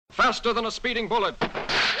Faster than a speeding bullet.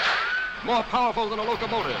 More powerful than a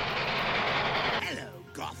locomotive. Hello,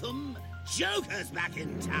 Gotham. Joker's back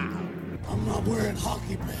in town. I'm not wearing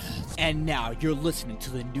hockey pads. And now you're listening to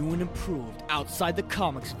the new and improved Outside the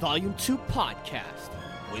Comics Volume 2 podcast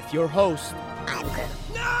with your host, Anchor.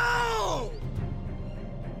 No!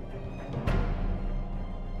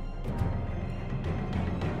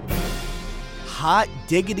 Hot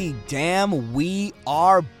diggity damn, we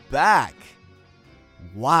are back.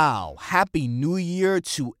 Wow, happy new year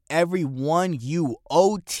to everyone, you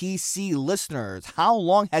OTC listeners. How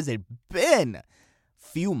long has it been?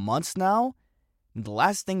 Few months now? The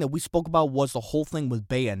last thing that we spoke about was the whole thing with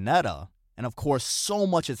Bayonetta. And of course, so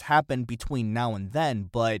much has happened between now and then.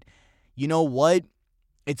 But you know what?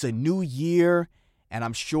 It's a new year, and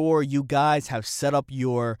I'm sure you guys have set up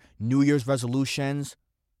your New Year's resolutions,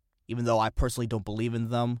 even though I personally don't believe in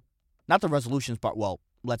them. Not the resolutions part, well,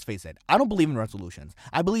 let's face it. I don't believe in resolutions.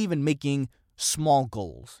 I believe in making small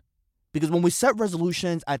goals. Because when we set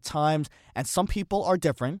resolutions at times, and some people are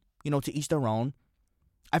different, to each their own,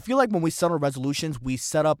 I feel like when we set our resolutions, we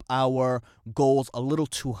set up our goals a little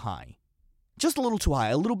too high. Just a little too high,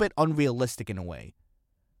 a little bit unrealistic in a way.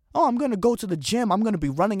 Oh, I'm going to go to the gym. I'm going to be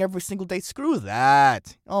running every single day. Screw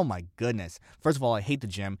that. Oh my goodness. First of all, I hate the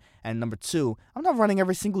gym. And number two, I'm not running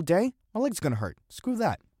every single day. My leg's going to hurt. Screw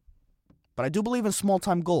that. But I do believe in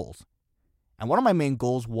small-time goals. And one of my main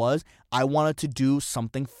goals was I wanted to do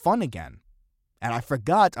something fun again. And I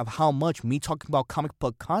forgot of how much me talking about comic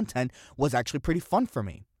book content was actually pretty fun for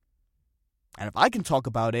me. And if I can talk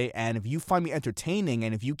about it, and if you find me entertaining,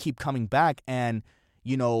 and if you keep coming back and,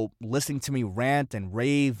 listening to me rant and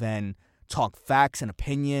rave and talk facts and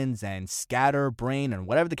opinions and scatter brain and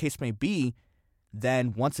whatever the case may be,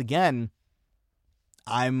 then once again,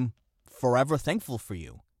 I'm forever thankful for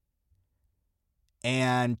you.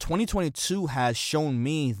 And 2022 has shown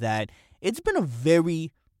me that it's been a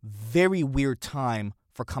very, very weird time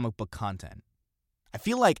for comic book content. I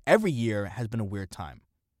feel like every year has been a weird time.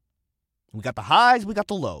 We got the highs, we got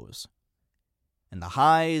the lows. And the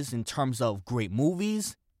highs in terms of great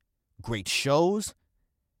movies, great shows.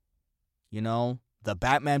 The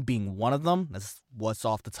Batman being one of them. That's what's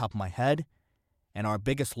off the top of my head. And our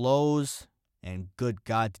biggest lows, and good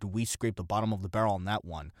God, did we scrape the bottom of the barrel on that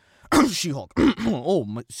one. She-Hulk.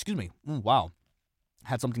 Excuse me. Wow.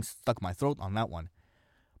 Had something stuck in my throat on that one.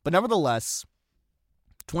 But nevertheless,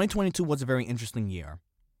 2022 was a very interesting year.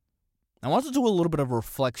 I want to do a little bit of a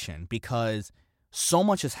reflection because so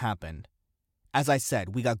much has happened. As I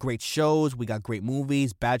said, we got great shows, we got great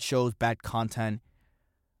movies, bad shows, bad content.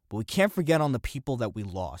 But we can't forget on the people that we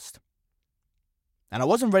lost. And I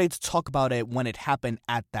wasn't ready to talk about it when it happened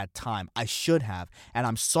at that time. I should have, and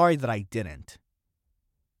I'm sorry that I didn't.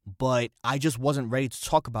 But I just wasn't ready to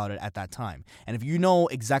talk about it at that time. And if you know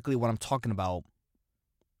exactly what I'm talking about,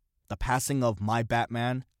 the passing of my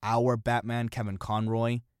Batman, our Batman, Kevin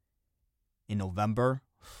Conroy, in November,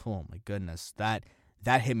 oh my goodness, that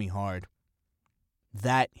hit me hard.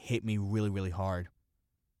 That hit me really, really hard.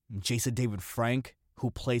 Jason David Frank, who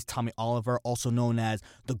plays Tommy Oliver, also known as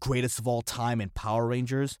the greatest of all time in Power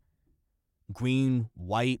Rangers. Green,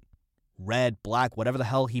 white, red, black, whatever the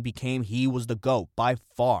hell he became, he was the GOAT by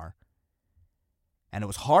far. And it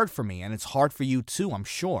was hard for me, and it's hard for you too, I'm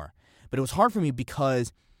sure. But it was hard for me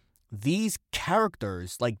because these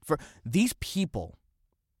characters, for these people,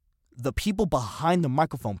 the people behind the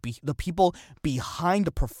microphone, the people behind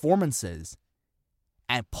the performances,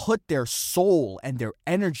 and put their soul and their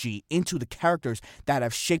energy into the characters that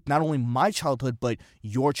have shaped not only my childhood, but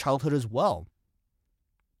your childhood as well.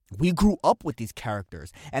 We grew up with these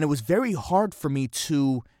characters, and it was very hard for me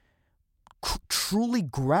to truly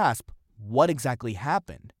grasp what exactly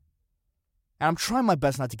happened. And I'm trying my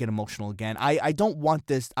best not to get emotional again. I don't want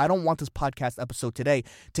this podcast episode today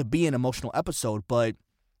to be an emotional episode, but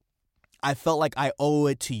I felt like I owe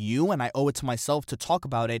it to you and I owe it to myself to talk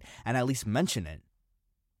about it and at least mention it.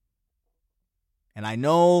 And I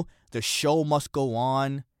know the show must go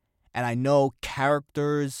on, and I know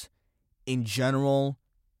characters in general,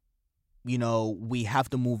 we have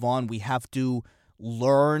to move on. We have to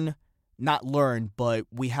but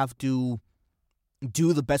we have to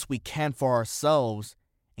do the best we can for ourselves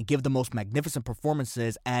and give the most magnificent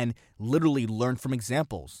performances and literally learn from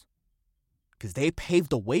examples. Because they paved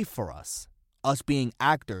the way for us being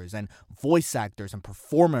actors and voice actors and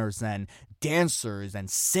performers and dancers and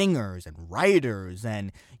singers and writers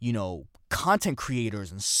and, content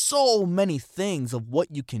creators and so many things of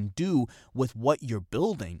what you can do with what you're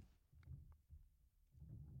building.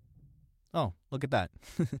 Oh, look at that.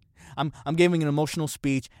 I'm giving an emotional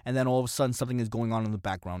speech and then all of a sudden something is going on in the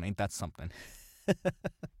background. Ain't that something?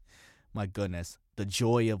 My goodness. The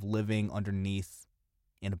joy of living underneath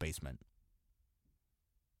in a basement.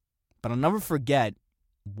 But I'll never forget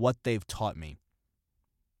what they've taught me.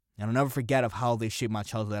 And I'll never forget of how they shaped my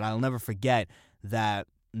childhood. I'll never forget that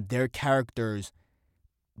their characters,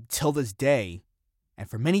 till this day, and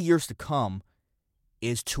for many years to come,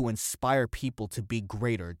 is to inspire people to be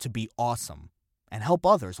greater, to be awesome, and help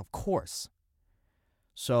others, of course.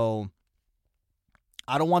 So,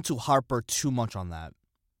 I don't want to harper too much on that.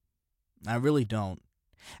 I really don't.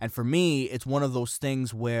 And for me, it's one of those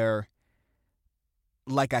things where,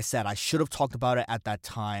 like I said, I should have talked about it at that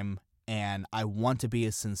time, and I want to be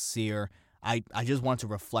as sincere. I just want to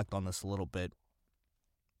reflect on this a little bit.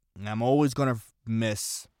 And I'm always going to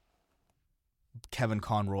miss Kevin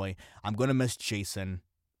Conroy. I'm going to miss Jason.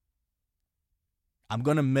 I'm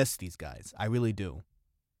going to miss these guys. I really do.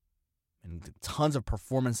 And tons of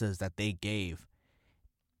performances that they gave.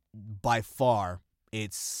 By far,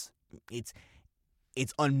 it's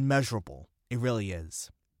unmeasurable. It really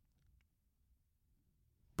is.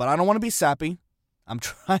 But I don't want to be sappy. I'm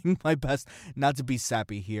trying my best not to be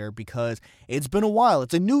sappy here because it's been a while.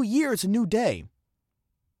 It's a new year. It's a new day.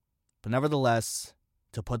 But nevertheless,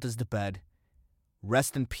 to put this to bed,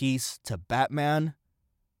 rest in peace to Batman.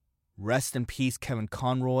 Rest in peace, Kevin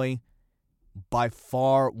Conroy. By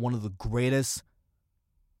far one of the greatest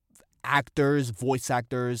voice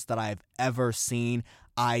actors that I've ever seen.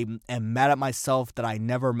 I am mad at myself that I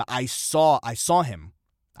saw him.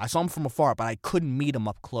 I saw him from afar, but I couldn't meet him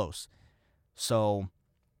up close. So,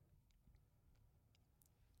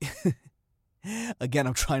 again,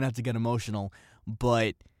 I'm trying not to get emotional,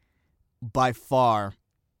 but by far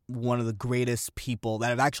one of the greatest people that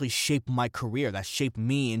have actually shaped my career, that shaped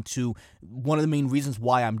me into one of the main reasons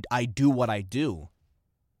why I do what I do.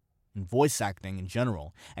 And voice acting in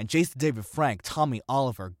general. And Jason David Frank, Tommy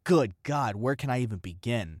Oliver, good God, where can I even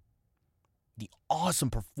begin? The awesome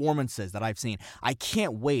performances that I've seen. I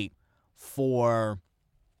can't wait for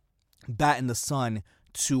Bat in the Sun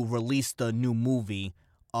to release the new movie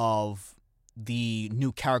of the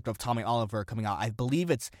new character of Tommy Oliver coming out. I believe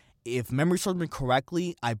it's, if memory serves me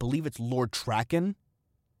correctly, I believe it's Lord Traken.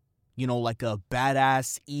 You know, like a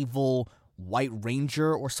badass, evil White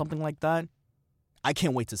Ranger or something like that. I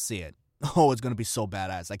can't wait to see it. Oh, it's going to be so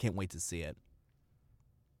badass. I can't wait to see it.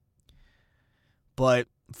 But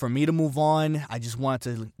for me to move on, I just wanted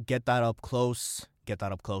to get that up close.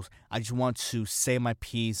 I just want to say my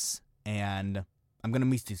piece, and I'm going to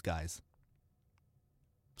miss these guys.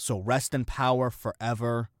 So rest in power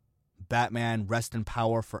forever. Batman, rest in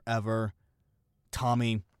power forever.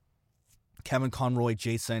 Tommy, Kevin Conroy,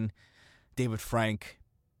 Jason, David Frank.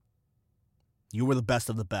 You were the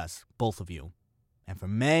best of the best, both of you. And for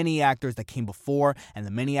many actors that came before and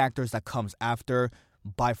the many actors that comes after,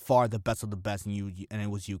 by far the best of the best, and it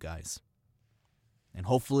was you guys. And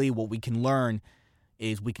hopefully what we can learn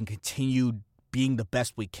is we can continue being the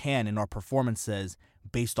best we can in our performances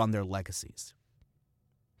based on their legacies.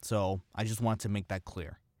 So I just wanted to make that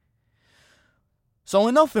clear. So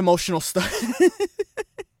enough emotional stuff.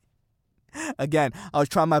 Again, I was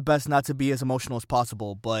trying my best not to be as emotional as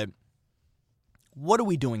possible, but what are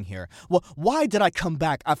we doing here? Well, why did I come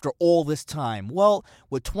back after all this time? Well,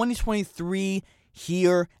 with 2023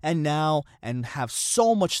 here and now and have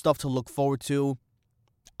so much stuff to look forward to,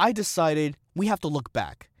 I decided we have to look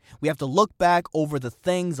back. We have to look back over the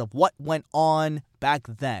things of what went on back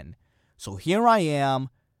then. So here I am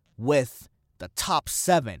with the top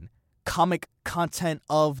 7 comic content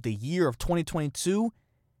of the year of 2022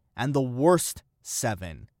 and the worst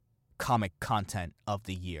 7 comic content of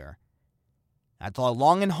the year. I thought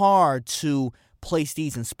long and hard to place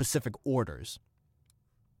these in specific orders.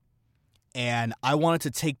 And I wanted to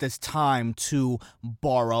take this time to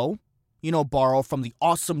borrow from the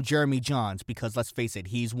awesome Jeremy Johns, because let's face it,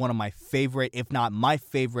 he's one of my favorite, if not my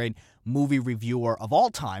favorite, movie reviewer of all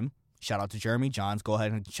time. Shout out to Jeremy Johns. Go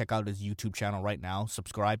ahead and check out his YouTube channel right now.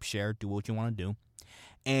 Subscribe, share, do what you want to do.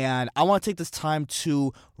 And I want to take this time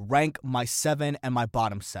to rank my 7 and my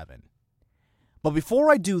bottom 7. But before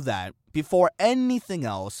I do that, before anything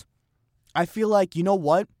else, I feel like, you know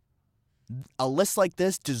what? A list like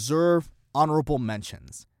this deserves honorable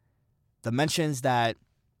mentions. The mentions that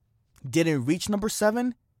didn't reach number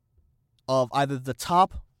 7 of either the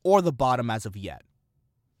top or the bottom as of yet.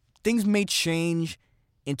 Things may change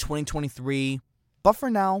in 2023, but for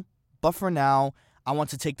now, I want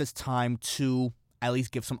to take this time to at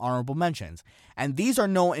least give some honorable mentions. And these are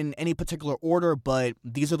not in any particular order, but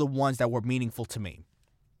these are the ones that were meaningful to me.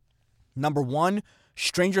 Number 1,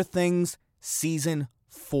 Stranger Things Season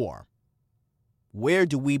 4. Where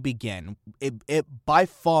do we begin? It by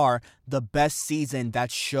far the best season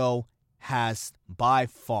that show has by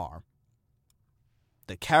far,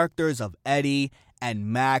 the characters of Eddie and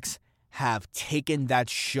Max have taken that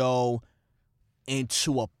show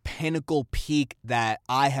into a pinnacle peak that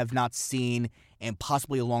I have not seen in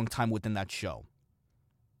possibly a long time within that show.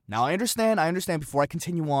 Now, I understand before I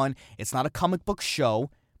continue on, it's not a comic book show,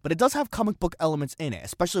 but it does have comic book elements in it,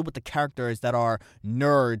 especially with the characters that are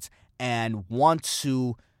nerds and want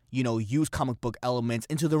to, use comic book elements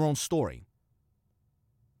into their own story.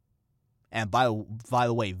 And by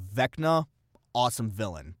the way, Vecna, awesome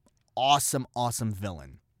villain. Awesome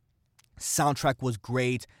villain. Soundtrack was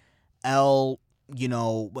great. What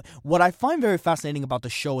I find very fascinating about the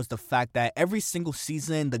show is the fact that every single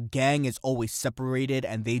season, the gang is always separated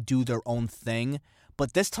and they do their own thing.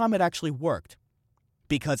 But this time it actually worked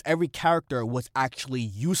because every character was actually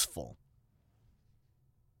useful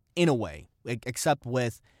in a way, except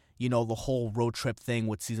with, the whole road trip thing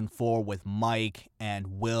with season 4 with Mike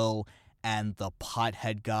and Will and the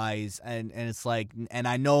pothead guys, and it's like, and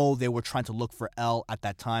I know they were trying to look for Elle at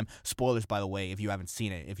that time. Spoilers, by the way, if you haven't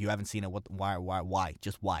seen it. If you haven't seen it, why?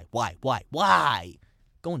 Just why?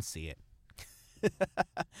 Go and see it.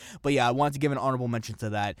 But yeah, I wanted to give an honorable mention to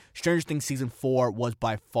that. Stranger Things Season 4 was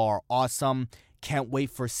by far awesome. Can't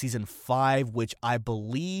wait for Season 5, which I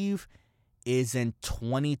believe is in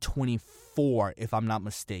 2024, if I'm not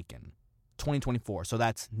mistaken. 2024, so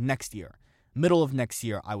that's next year. Middle of next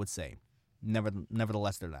year, I would say.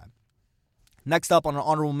 Nevertheless, they're that. Next up on an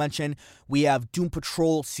honorable mention, we have Doom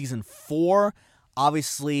Patrol Season 4.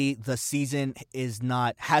 Obviously, the season has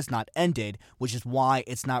not ended, which is why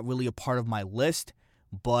it's not really a part of my list.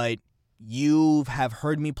 But you have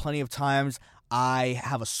heard me plenty of times. I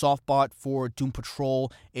have a soft spot for Doom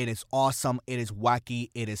Patrol. It is awesome. It is wacky.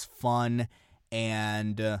 It is fun.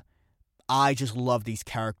 And I just love these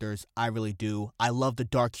characters. I really do. I love the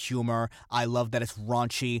dark humor. I love that it's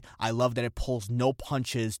raunchy. I love that it pulls no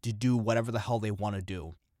punches to do whatever the hell they want to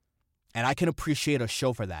do. And I can appreciate a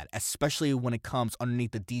show for that, especially when it comes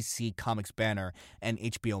underneath the DC Comics banner and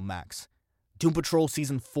HBO Max. Doom Patrol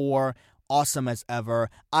Season 4, awesome as ever.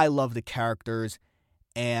 I love the characters.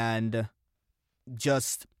 And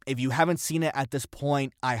just, if you haven't seen it at this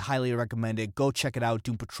point, I highly recommend it. Go check it out,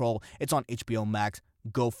 Doom Patrol. It's on HBO Max.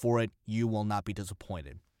 Go for it. You will not be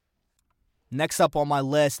disappointed. Next up on my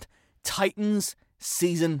list, Titans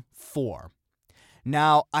Season 4.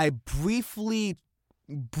 Now, I briefly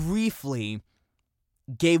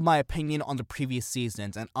gave my opinion on the previous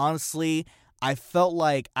seasons, and honestly, I felt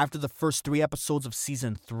like after the first 3 episodes of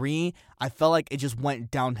Season 3, I felt like it just went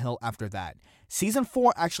downhill after that. Season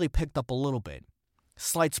 4 actually picked up a little bit.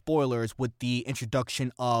 Slight spoilers with the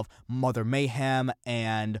introduction of Mother Mayhem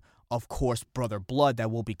and, of course, Brother Blood that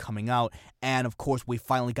will be coming out. And, of course, we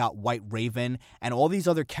finally got White Raven and all these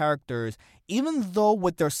other characters, even though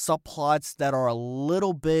with their subplots that are a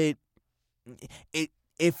little bit...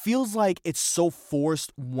 It feels like it's so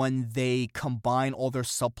forced when they combine all their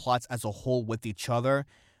subplots as a whole with each other.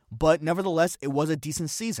 But nevertheless, it was a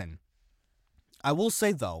decent season. I will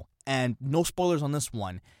say, though, and no spoilers on this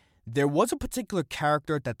one, there was a particular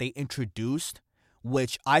character that they introduced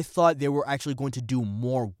which I thought they were actually going to do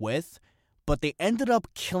more with, but they ended up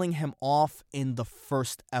killing him off in the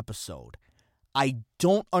first episode. I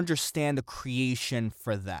don't understand the creation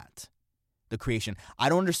for that. I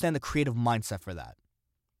don't understand the creative mindset for that.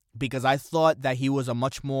 Because I thought that he was a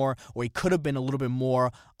much more, or he could have been a little bit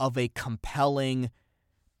more of a compelling,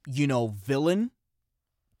 villain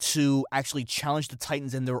to actually challenge the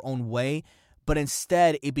Titans in their own way. But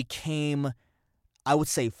instead, it became, I would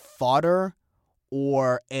say, fodder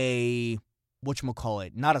or a,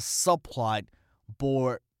 not a subplot,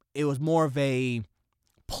 but it was more of a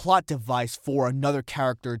plot device for another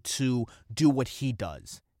character to do what he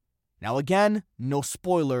does. Now, again, no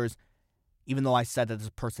spoilers, even though I said that this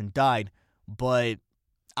person died, but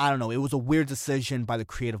I don't know, it was a weird decision by the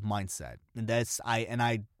creative mindset. And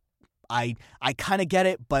I kind of get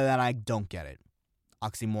it, but then I don't get it.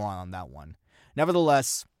 Oxymoron on that one.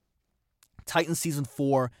 Nevertheless, Titans Season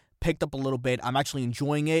 4 picked up a little bit. I'm actually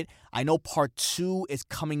enjoying it. I know Part 2 is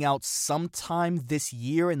coming out sometime this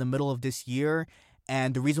year, in the middle of this year,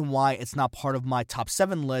 and the reason why it's not part of my top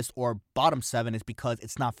 7 list or bottom 7 is because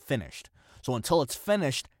it's not finished. So until it's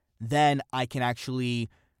finished, then I can actually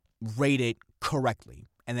rate it correctly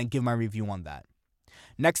and then give my review on that.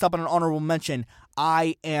 Next up on an honorable mention,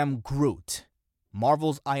 I Am Groot.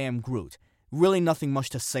 Marvel's I Am Groot. Really nothing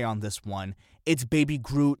much to say on this one. It's Baby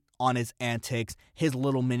Groot on his antics, his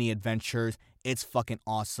little mini adventures. It's fucking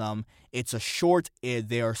awesome. It's a short,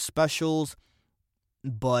 they are specials,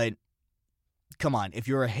 but come on, if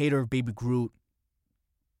you're a hater of Baby Groot,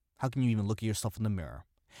 how can you even look at yourself in the mirror?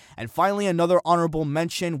 And finally, another honorable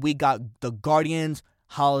mention, we got the Guardians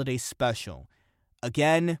Holiday Special.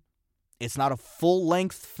 Again, it's not a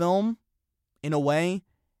full-length film in a way.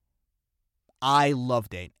 I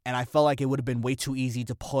loved it, and I felt like it would have been way too easy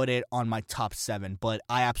to put it on my top 7, but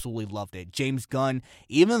I absolutely loved it. James Gunn,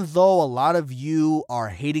 even though a lot of you are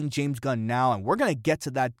hating James Gunn now, and we're going to get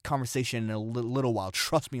to that conversation in a little while,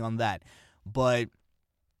 trust me on that, but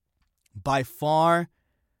by far,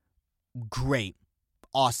 great,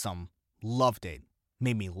 awesome, loved it.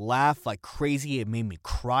 Made me laugh like crazy, it made me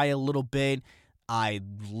cry a little bit. I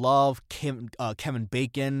love Kevin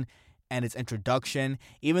Bacon and its introduction,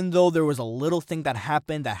 even though there was a little thing that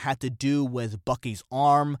happened that had to do with Bucky's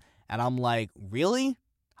arm, and I'm like, really?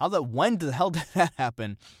 When the hell did that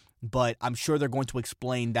happen? But I'm sure they're going to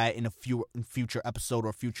explain that in a future episode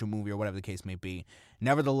or future movie or whatever the case may be.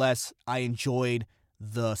 Nevertheless, I enjoyed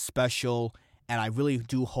the special, and I really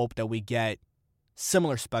do hope that we get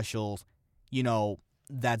similar specials,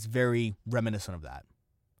 that's very reminiscent of that.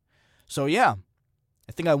 So yeah,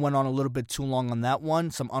 I think I went on a little bit too long on that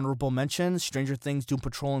one. Some honorable mentions, Stranger Things, Doom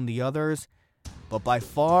Patrol, and the others. But by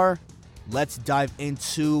far, let's dive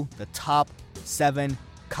into the top 7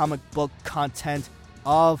 comic book content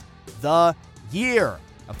of the year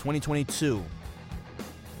of 2022.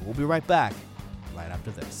 We'll be right back right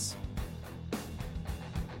after this.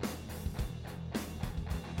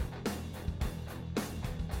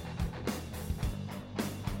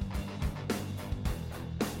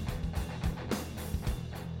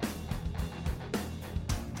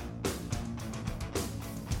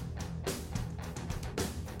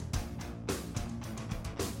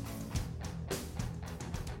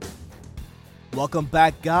 Welcome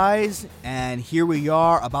back, guys, and here we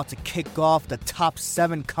are about to kick off the top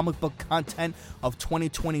 7 comic book content of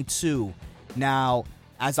 2022. Now,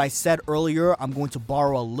 as I said earlier, I'm going to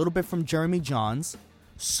borrow a little bit from Jeremy Johns,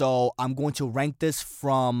 so I'm going to rank this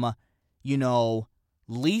from,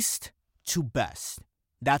 least to best.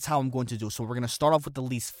 That's how I'm going to do. So we're going to start off with the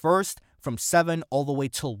least first, from 7 all the way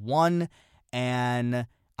till 1, and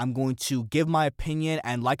I'm going to give my opinion,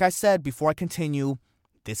 and like I said before I continue,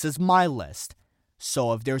 this is my list.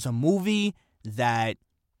 So if there's a movie that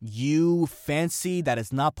you fancy that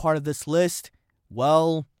is not part of this list,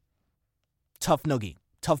 well, tough noogie,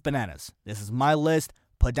 tough bananas. This is my list.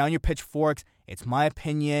 Put down your pitchforks. It's my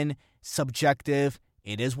opinion, subjective.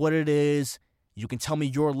 It is what it is. You can tell me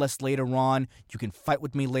your list later on. You can fight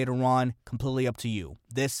with me later on. Completely up to you.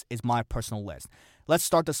 This is my personal list. Let's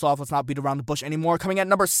start this off. Let's not beat around the bush anymore. Coming at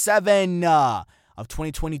number 7 of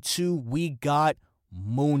 2022, we got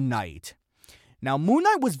Moon Knight. Now, Moon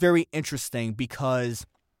Knight was very interesting because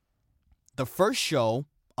the first show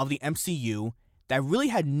of the MCU that really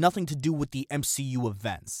had nothing to do with the MCU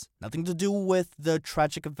events, nothing to do with the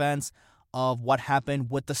tragic events of what happened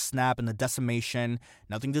with the snap and the decimation,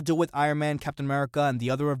 nothing to do with Iron Man, Captain America, and the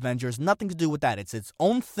other Avengers, nothing to do with that. It's its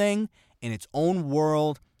own thing in its own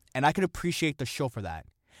world, and I could appreciate the show for that.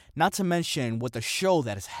 Not to mention with a show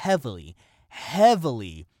that is heavily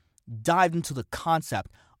dived into the concept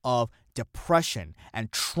of depression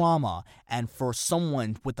and trauma, and for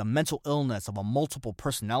someone with a mental illness of a multiple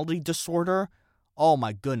personality disorder, oh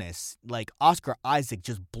my goodness, like Oscar Isaac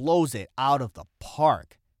just blows it out of the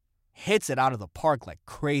park. Hits it out of the park like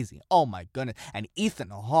crazy. Oh my goodness. And Ethan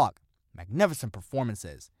Hawke, magnificent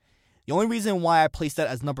performances. The only reason why I placed that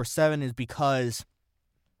as number 7 is because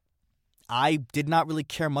I did not really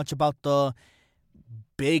care much about the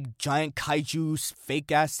big giant kaiju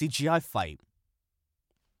fake ass CGI fight.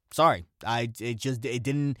 Sorry, it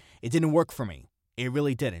didn't work for me. It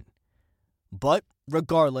really didn't. But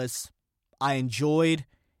regardless, I enjoyed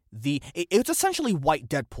it's essentially white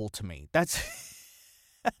Deadpool to me. That's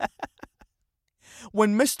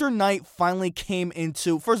when Mr. Knight finally came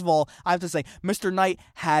into, first of all, I have to say, Mr. Knight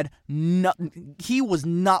he was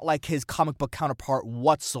not like his comic book counterpart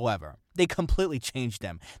whatsoever. They completely changed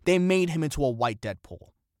him. They made him into a white Deadpool.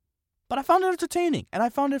 But I found it entertaining, and I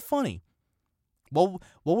found it funny. What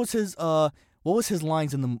was his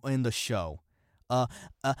lines in the show?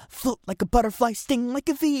 Float like a butterfly, sting like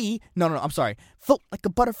a V. No, I'm sorry. Float like a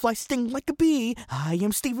butterfly, sting like a bee. I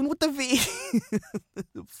am Steven with the V.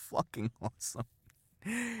 Fucking awesome.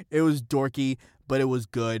 It was dorky, but it was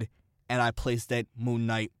good, and I placed it Moon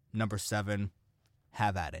Knight number 7.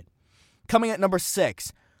 Have at it. Coming at number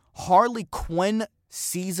 6, Harley Quinn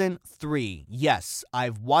Season 3. Yes,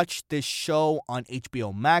 I've watched this show on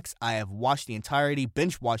HBO Max. I have watched the entirety,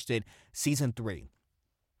 binge-watched it, Season 3.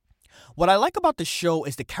 What I like about the show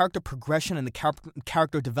is the character progression and the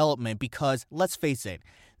character development because, let's face it,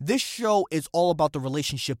 this show is all about the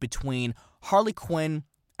relationship between Harley Quinn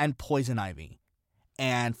and Poison Ivy.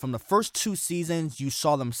 And from the first 2 seasons, you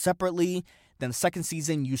saw them separately. Then the second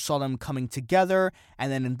season, you saw them coming together.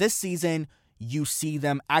 And then in this season, you see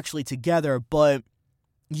them actually together. But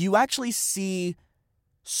you actually see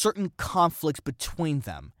certain conflicts between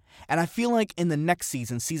them. And I feel like in the next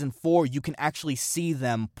season, season 4, you can actually see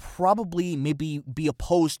them probably maybe be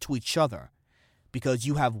opposed to each other. Because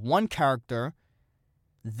you have one character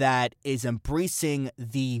that is embracing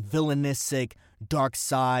the villainistic dark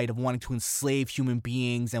side of wanting to enslave human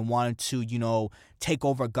beings and wanting to, take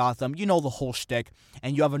over Gotham. You know the whole shtick.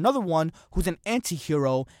 And you have another one who's an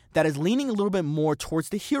anti-hero that is leaning a little bit more towards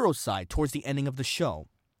the hero side, towards the ending of the show.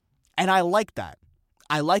 And I like that.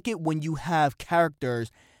 I like it when you have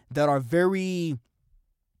characters that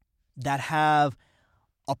have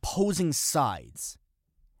opposing sides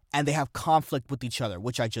and they have conflict with each other,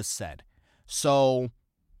 which I just said. So,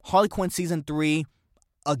 Harley Quinn Season 3,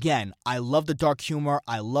 again, I love the dark humor.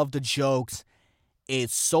 I love the jokes.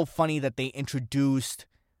 It's so funny that they introduced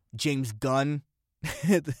James Gunn.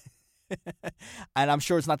 And I'm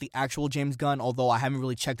sure it's not the actual James Gunn, although I haven't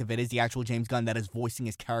really checked if it is the actual James Gunn that is voicing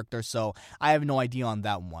his character, so I have no idea on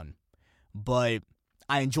that one. But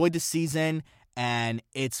I enjoyed this season, and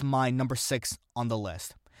it's my number 6 on the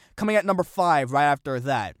list. Coming at number 5, right after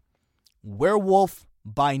that, Werewolf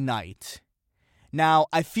by Night. Now,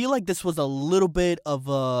 I feel like this was a little bit of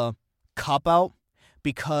a cop-out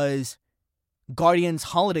because Guardians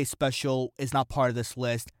Holiday Special is not part of this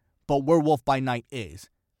list, but Werewolf by Night is.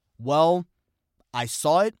 Well, I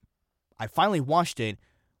saw it. I finally watched it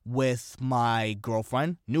with my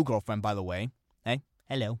girlfriend, new girlfriend, by the way. Hey,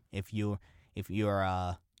 hello, if you're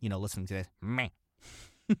listening to this. Meh.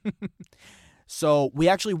 So, we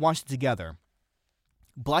actually watched it together.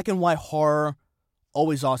 Black and white horror,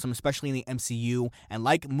 always awesome, especially in the MCU, and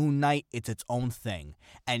like Moon Knight, it's its own thing.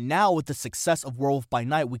 And now with the success of Werewolf by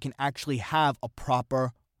Night, we can actually have a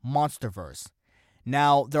proper monsterverse.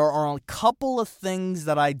 Now, there are a couple of things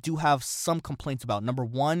that I do have some complaints about. Number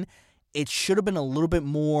 1, it should have been a little bit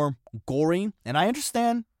more gory, and I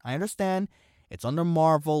understand. It's under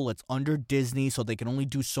Marvel, it's under Disney, so they can only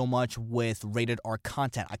do so much with rated R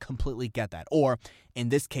content. I completely get that. Or, in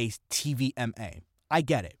this case, TVMA. I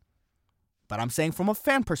get it. But I'm saying from a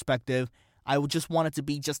fan perspective, I would just want it to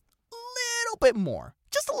be just a little bit more.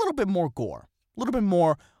 Just a little bit more gore. A little bit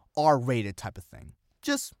more R-rated type of thing.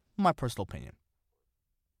 Just my personal opinion.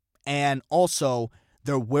 And also,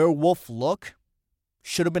 their werewolf look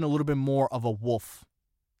should have been a little bit more of a wolf.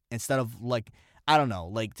 Instead of, I don't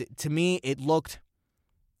know. To me, he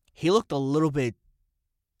looked a little bit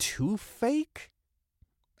too fake.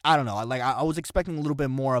 I don't know. I was expecting a little bit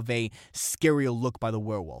more of a scarier look by the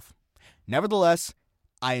werewolf. Nevertheless,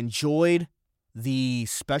 I enjoyed the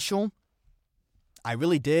special. I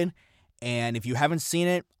really did. And if you haven't seen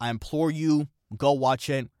it, I implore you, go watch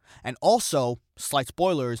it. And also, slight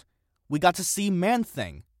spoilers, we got to see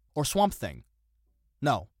Man-Thing or Swamp Thing.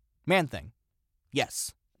 No, Man-Thing.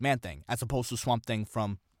 Yes, Man-Thing, as opposed to Swamp Thing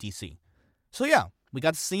from DC. So yeah, we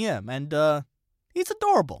got to see him, and he's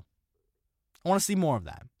adorable. I want to see more of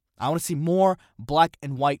that. I want to see more black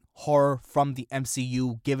and white horror from the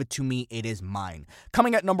MCU. Give it to me. It is mine.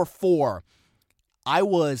 Coming at number 4, I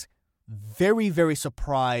was very, very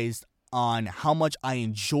surprised on how much I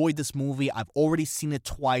enjoyed this movie. I've already seen it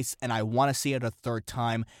twice, and I want to see it a third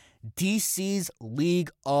time. DC's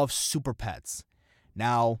League of Super Pets.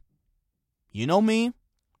 Now, you know me.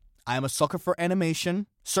 I am a sucker for animation,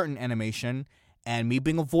 certain animation, and me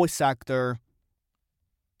being a voice actor,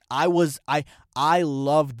 I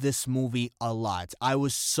loved this movie a lot. I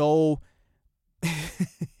was so...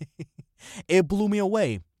 It blew me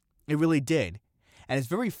away. It really did. And it's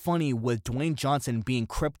very funny with Dwayne Johnson being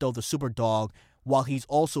Crypto the Superdog while he's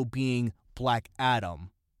also being Black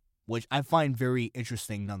Adam, which I find very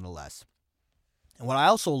interesting nonetheless. And what I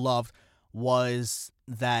also loved was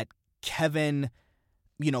that Kevin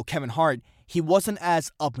Hart, he wasn't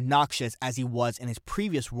as obnoxious as he was in his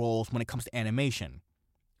previous roles when it comes to animation.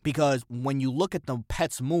 Because when you look at the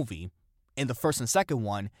Pets movie, in the first and second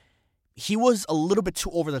one, he was a little bit too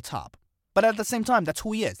over the top. But at the same time, that's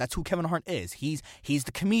who he is. That's who Kevin Hart is. He's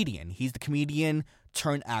the comedian. He's the comedian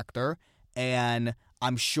turned actor. And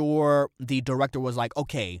I'm sure the director was like,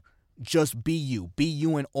 okay, just be you. Be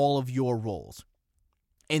you in all of your roles.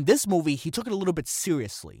 In this movie, he took it a little bit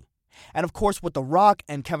seriously. And of course, with The Rock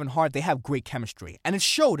and Kevin Hart, they have great chemistry. And it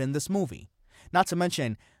showed in this movie. Not to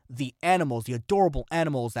mention the animals, the adorable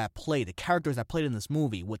animals that play, the characters that played in this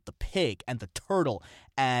movie with the pig and the turtle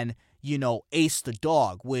and, Ace the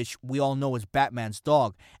dog, which we all know is Batman's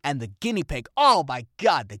dog, and the guinea pig. Oh my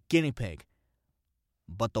God, the guinea pig.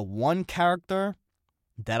 But the one character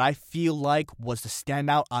that I feel like was the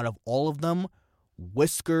standout out of all of them,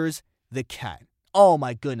 Whiskers the cat. Oh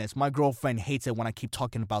my goodness, my girlfriend hates it when I keep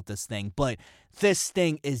talking about this thing, but this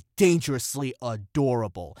thing is dangerously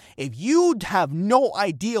adorable. If you have no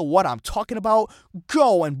idea what I'm talking about,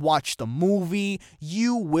 go and watch the movie.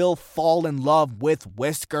 You will fall in love with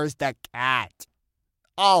Whiskers the cat.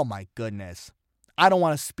 Oh my goodness. I don't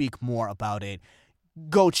want to speak more about it.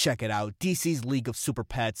 Go check it out. DC's League of Super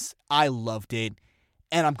Pets. I loved it,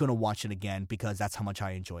 and I'm going to watch it again because that's how much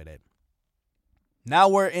I enjoyed it. Now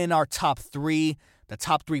we're in our top 3, the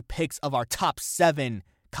top 3 picks of our top 7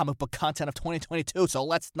 comic book content of 2022, so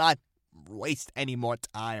let's not waste any more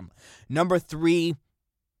time. Number 3,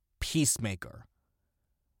 Peacemaker.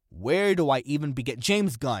 Where do I even begin?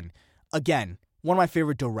 James Gunn, again, one of my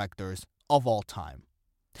favorite directors of all time.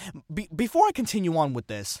 Before I continue on with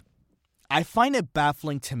this, I find it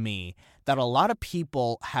baffling to me that a lot of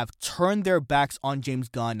people have turned their backs on James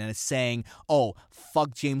Gunn and is saying, oh,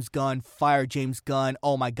 fuck James Gunn, fire James Gunn,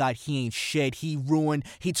 oh my god, he ain't shit, he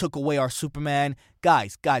took away our Superman.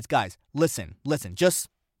 Guys, listen, just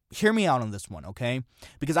hear me out on this one, okay?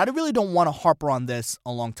 Because I really don't want to harper on this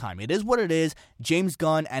a long time. It is what it is. James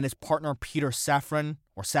Gunn and his partner Peter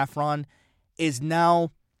Safran is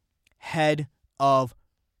now head of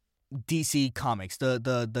DC Comics, the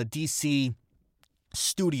DC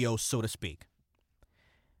studios, so to speak.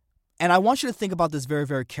 And I want you to think about this very,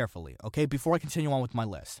 very carefully, okay, before I continue on with my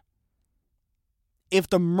list. If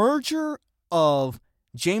the merger of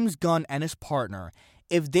James Gunn and his partner,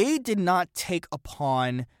 if they did not take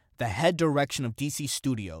upon the head direction of DC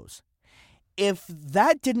Studios, if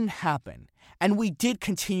that didn't happen, and we did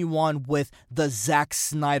continue on with the Zack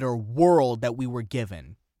Snyder world that we were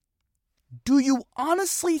given, do you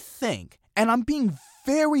honestly think, and I'm being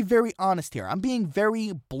very, very honest here, I'm being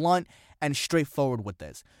very blunt and straightforward with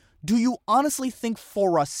this, do you honestly think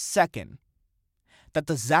for a second that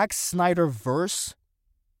the Zack Snyder verse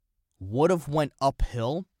would have went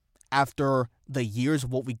uphill after the years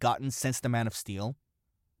of what we gotten since the Man of Steel?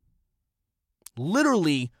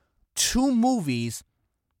 Literally, 2 movies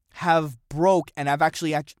have broke and have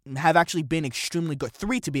actually been extremely good.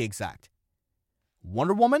 3 to be exact.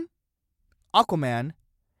 Wonder Woman, Aquaman,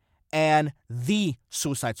 and The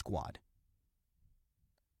Suicide Squad.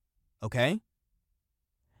 Okay?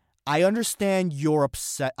 I understand you're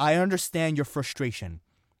upset. I understand your frustration.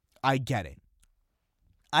 I get it.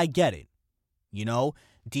 You know,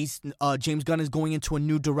 James Gunn is going into a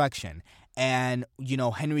new direction. And, you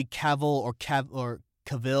know, Henry Cavill or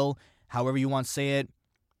Cavill, however you want to say it,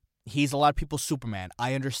 he's a lot of people's Superman.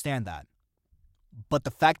 I understand that. But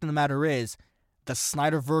the fact of the matter is, the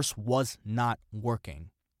Snyderverse was not working.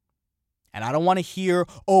 And I don't want to hear,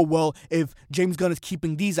 oh, well, if James Gunn is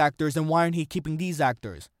keeping these actors, then why aren't he keeping these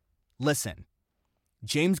actors? Listen,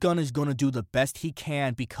 James Gunn is going to do the best he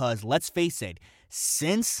can because, let's face it,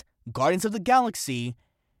 since Guardians of the Galaxy,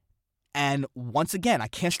 and once again, I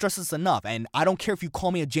can't stress this enough, and I don't care if you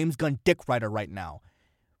call me a James Gunn dick writer right now,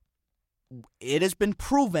 it has been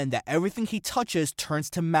proven that everything he touches turns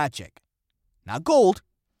to magic. Not gold,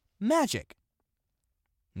 magic.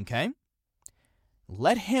 Okay?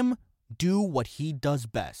 Let him do what he does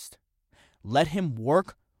best. Let him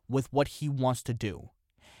work with what he wants to do.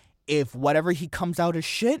 If whatever he comes out is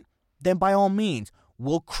shit, then by all means,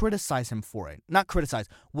 we'll criticize him for it. Not criticize,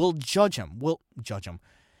 we'll judge him. We'll judge him.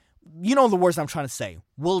 You know the words I'm trying to say.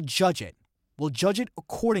 We'll judge it. We'll judge it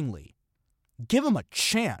accordingly. Give him a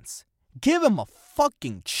chance. Give him a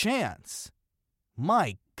fucking chance.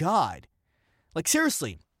 My God. Like,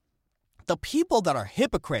 seriously, the people that are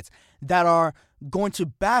hypocrites, that are going to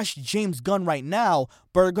bash James Gunn right now,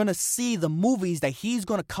 but are going to see the movies that he's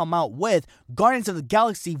going to come out with, Guardians of the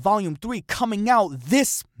Galaxy Volume 3 coming out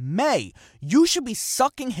this May. You should be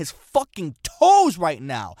sucking his fucking toes right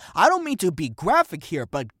now. I don't mean to be graphic here,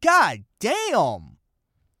 but god damn.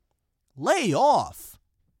 Lay off.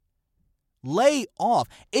 Lay off.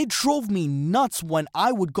 It drove me nuts when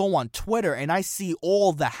I would go on Twitter and I see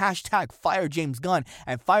all the hashtag fire James Gunn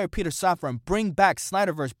and fire Peter Safran, bring back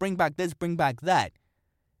Snyderverse, bring back this, bring back that.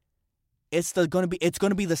 It's gonna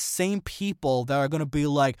be the same people that are gonna be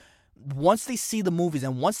like, once they see the movies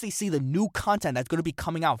and once they see the new content that's gonna be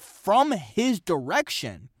coming out from his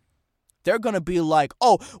direction, they're going to be like,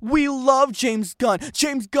 oh, we love James Gunn.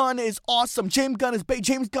 James Gunn is awesome. James Gunn is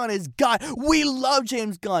James Gunn is God. We love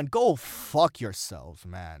James Gunn. Go fuck yourselves,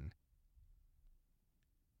 man.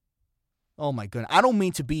 Oh my goodness. I don't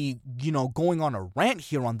mean to be, going on a rant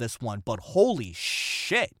here on this one, but holy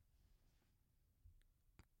shit.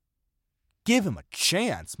 Give him a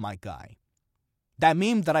chance, my guy. That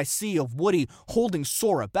meme that I see of Woody holding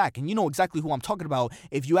Sora back, and you know exactly who I'm talking about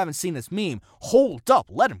if you haven't seen this meme. Hold up,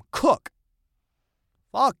 let him cook.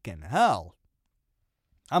 Fucking hell.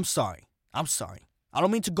 I'm sorry. I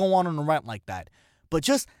don't mean to go on a rant like that, but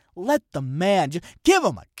just let the man, just give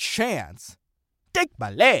him a chance. Take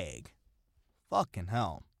my leg. Fucking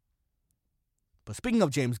hell. But speaking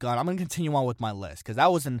of James Gunn, I'm going to continue on with my list, because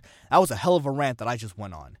that was a hell of a rant that I just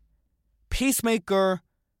went on. Peacemaker,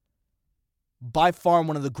 by far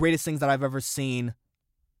one of the greatest things that I've ever seen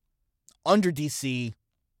under DC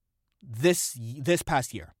this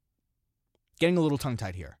past year. Getting a little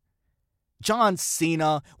tongue-tied here. John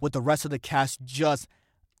Cena with the rest of the cast, just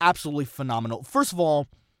absolutely phenomenal. First of all,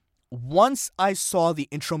 once I saw the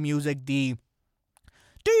intro music, the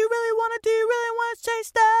do you really want to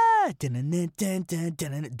taste that?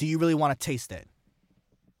 Do you really want to taste it?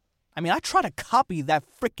 I mean, I tried to copy that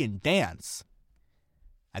freaking dance.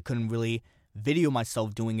 I couldn't really video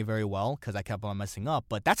myself doing it very well because I kept on messing up,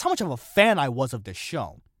 but that's how much of a fan I was of this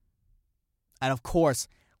show. And of course,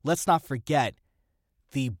 let's not forget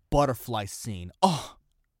the butterfly scene. Oh,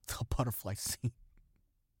 the butterfly scene.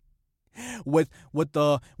 With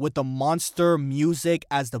the monster music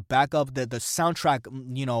as the backup, the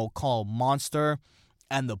soundtrack, called Monster,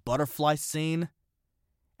 and the butterfly scene,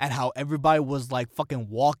 and how everybody was like fucking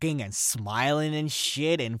walking and smiling and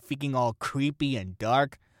shit and freaking all creepy and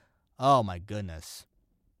dark. Oh my goodness.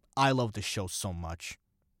 I love this show so much.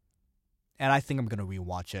 And I think I'm gonna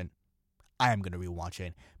rewatch it. I am gonna rewatch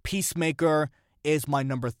it. Peacemaker is my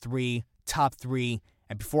number 3, top 3.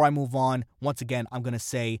 And before I move on, once again, I'm gonna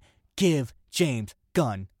say, give James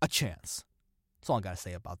Gunn a chance. That's all I gotta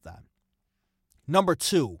say about that. Number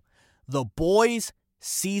 2, The Boys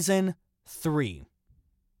Season 3.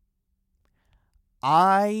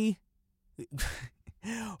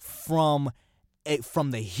 From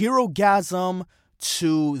the hero-gasm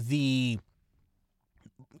to the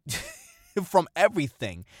from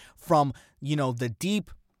everything, from the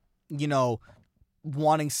deep,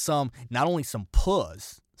 wanting some, not only some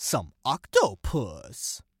puss, some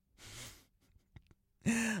octopus.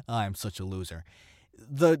 I'm such a loser.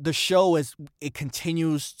 The show it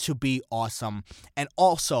continues to be awesome, and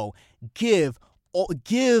also give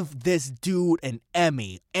this dude an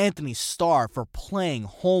Emmy, Anthony Starr, for playing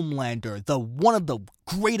Homelander, one of the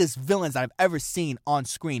greatest villains I've ever seen on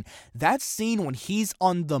screen. That scene when he's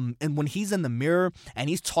in the mirror and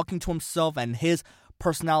he's talking to himself, and his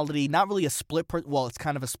personality, not really it's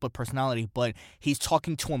kind of a split personality, but he's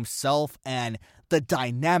talking to himself, and the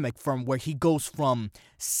dynamic from where he goes from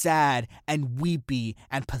sad and weepy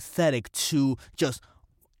and pathetic to just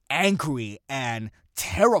angry and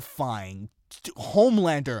terrifying.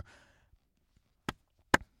 Homelander,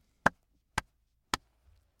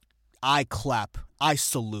 I clap, I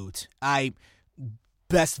salute,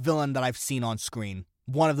 best villain that I've seen on screen,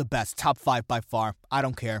 one of the best, top 5 by far. I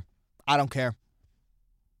don't care, and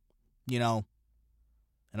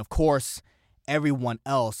of course everyone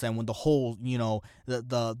else, and when the whole,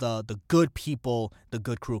 the good people, the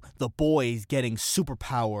good crew, the boys getting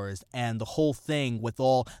superpowers, and the whole thing with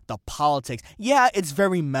all the politics. Yeah, it's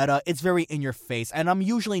very meta, it's very in your face, and I'm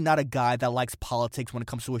usually not a guy that likes politics when it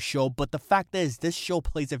comes to a show, but the fact is, this show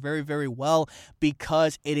plays it very, very well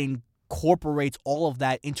because it incorporates all of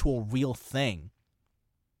that into a real thing.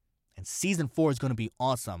 And season 4 is going to be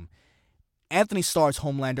awesome. Anthony Starr's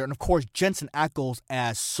Homelander, and of course Jensen Ackles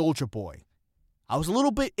as Soldier Boy. I was a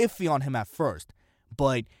little bit iffy on him at first,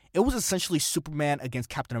 but it was essentially Superman against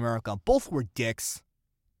Captain America. Both were dicks.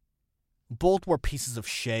 Both were pieces of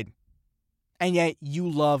shit. And yet, you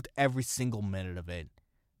loved every single minute of it.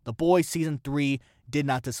 The Boys Season 3 did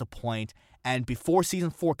not disappoint. And before Season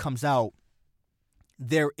 4 comes out,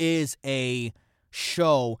 there is a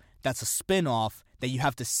show that's a spin-off that you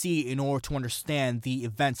have to see in order to understand the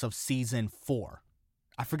events of Season 4.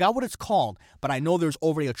 I forgot what it's called, but I know there's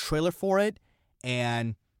already a trailer for it.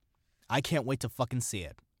 And I can't wait to fucking see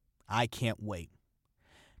it. I can't wait.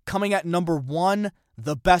 Coming at number 1,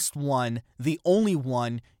 the best one, the only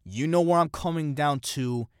one, you know where I'm coming down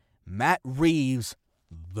to, Matt Reeves,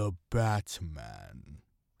 the Batman.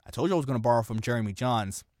 I told you I was going to borrow from Jeremy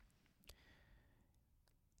Jahns.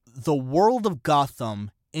 The world of Gotham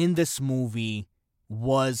in this movie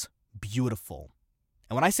was beautiful.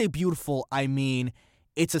 And when I say beautiful, I mean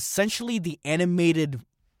it's essentially the animated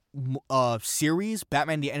series,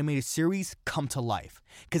 Batman the Animated Series, come to life.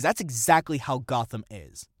 Because that's exactly how Gotham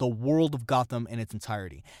is. The world of Gotham in its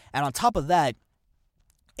entirety. And on top of that,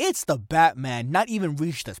 it's the Batman not even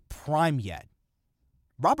reached its prime yet.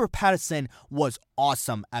 Robert Pattinson was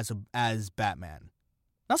awesome as Batman.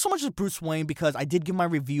 Not so much as Bruce Wayne, because I did give my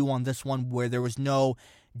review on this one where there was no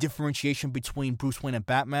differentiation between Bruce Wayne and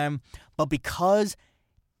Batman, but because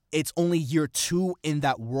it's only year 2 in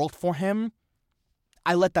that world for him,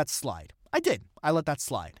 I let that slide. I did. I let that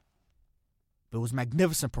slide. But it was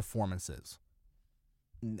magnificent performances.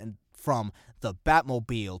 And from the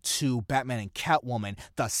Batmobile to Batman and Catwoman,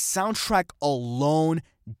 the soundtrack alone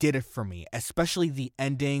did it for me, especially the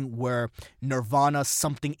ending where Nirvana's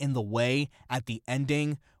Something in the Way at the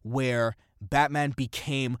ending where Batman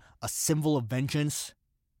became a symbol of vengeance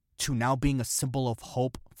to now being a symbol of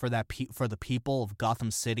hope for the people of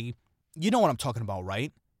Gotham City. You know what I'm talking about,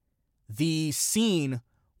 right? The scene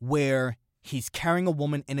where he's carrying a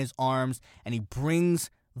woman in his arms and he brings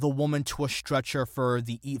the woman to a stretcher for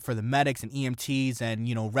the medics and EMTs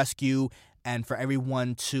and, rescue, and for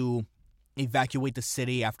everyone to evacuate the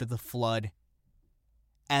city after the flood.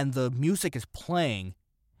 And the music is playing,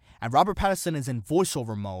 and Robert Pattinson is in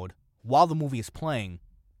voiceover mode while the movie is playing.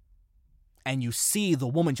 And you see the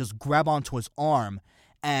woman just grab onto his arm,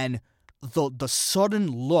 and the sudden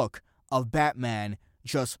look of Batman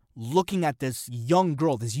just looking at this young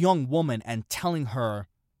girl, this young woman, and telling her,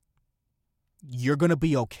 "You're gonna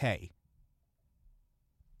be okay."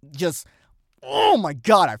 Just, oh my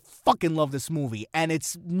god, I fucking love this movie. And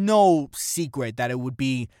it's no secret that it would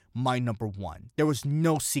be my number 1. There was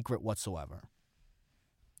no secret whatsoever.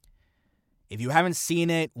 If you haven't seen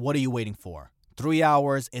it, what are you waiting for? 3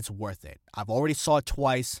 hours, it's worth it. I've already saw it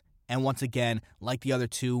twice, and once again, like the other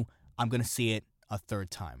 2, I'm gonna see it a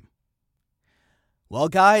 3rd time. Well,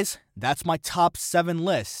 guys, that's my top 7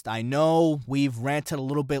 list. I know we've ranted a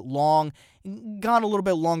little bit long, gone a little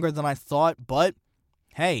bit longer than I thought, but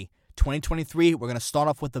hey, 2023, we're going to start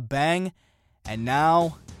off with a bang, and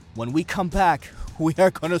now, when we come back, we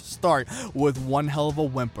are going to start with one hell of a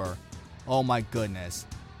whimper. Oh my goodness.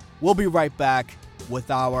 We'll be right back with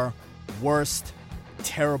our worst,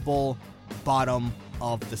 terrible bottom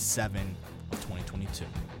of the 7 of 2022.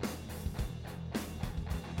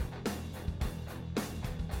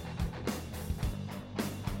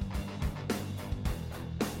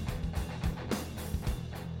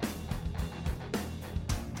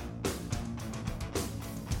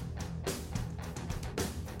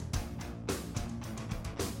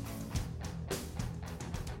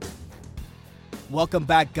 Welcome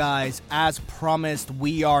back, guys. As promised,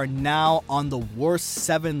 we are now on the worst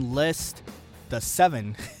 7 list. The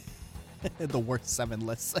 7. The worst 7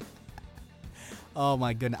 list. Oh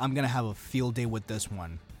my goodness. I'm going to have a field day with this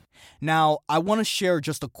one. Now, I want to share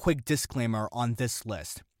just a quick disclaimer on this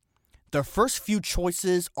list. The first few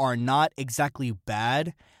choices are not exactly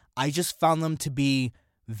bad. I just found them to be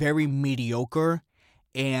very mediocre.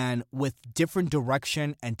 And with different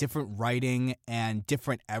direction and different writing and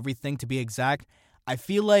different everything, to be exact, I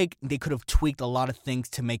feel like they could have tweaked a lot of things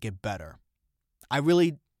to make it better. I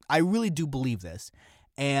really do believe this.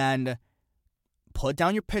 And put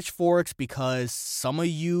down your pitchforks, because some of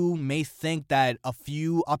you may think that a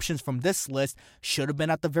few options from this list should have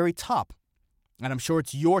been at the very top. And I'm sure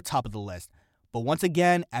it's your top of the list. But once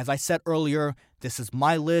again, as I said earlier, this is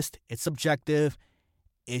my list. It's subjective.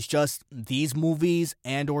 It's just these movies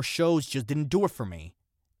and or shows just didn't do it for me.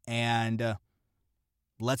 And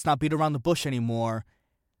let's not beat around the bush anymore.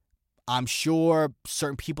 I'm sure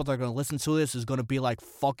certain people that are going to listen to this is going to be like,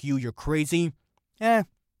 fuck you, you're crazy. It's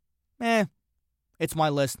my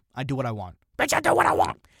list. I do what I want. Bitch, I do what I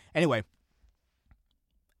want. Anyway,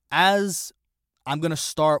 as I'm going to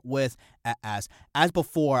start with, as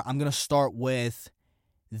before, I'm going to start with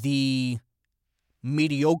the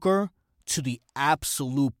mediocre to the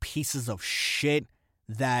absolute pieces of shit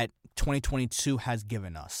that 2022 has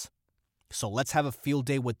given us. So let's have a field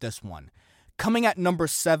day with this one. Coming at number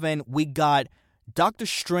 7, we got Doctor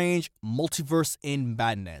Strange Multiverse in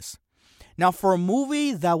Madness. Now, for a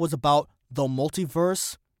movie that was about the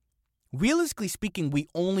multiverse, realistically speaking, we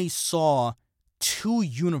only saw 2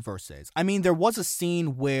 universes. I mean, there was a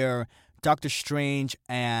scene where Doctor Strange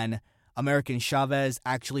and American Chavez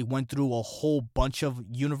actually went through a whole bunch of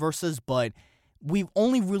universes, but we've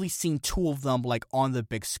only really seen 2 of them like on the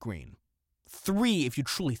big screen. 3 if you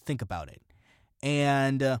truly think about it.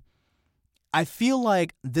 And I feel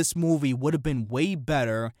like this movie would have been way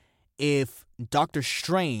better if Doctor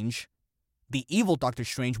Strange, the evil Doctor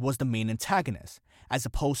Strange, was the main antagonist, as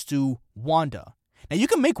opposed to Wanda. Now, you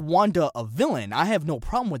can make Wanda a villain. I have no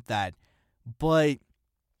problem with that. But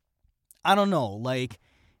I don't know, like,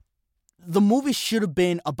 the movie should have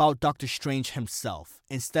been about Doctor Strange himself.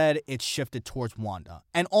 Instead, it's shifted towards Wanda.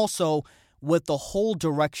 And also, with the whole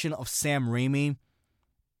direction of Sam Raimi,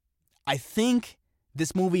 I think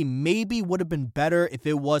this movie maybe would have been better if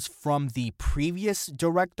it was from the previous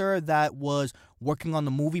director that was working on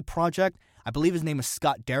the movie project. I believe his name is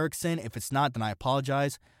Scott Derrickson. If it's not, then I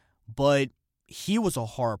apologize. But he was a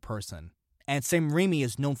horror person. And Sam Raimi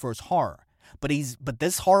is known for his horror. But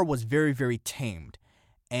this horror was very, very tamed.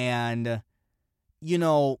 And,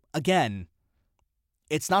 again,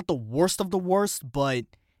 it's not the worst of the worst, but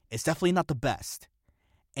it's definitely not the best.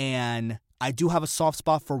 And I do have a soft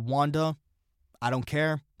spot for Wanda. I don't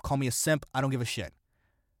care. Call me a simp. I don't give a shit.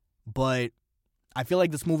 But I feel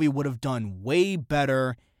like this movie would have done way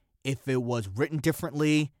better if it was written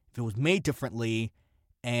differently, if it was made differently,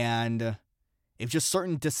 and if just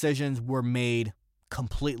certain decisions were made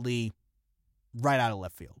completely right out of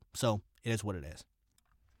left field. So it is what it is.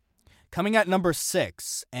 Coming at number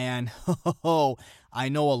 6, and I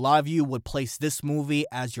know a lot of you would place this movie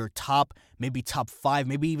as your top, maybe top 5,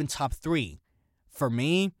 maybe even top 3. For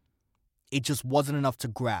me, it just wasn't enough to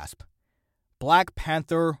grasp. Black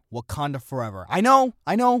Panther: Wakanda Forever. I know.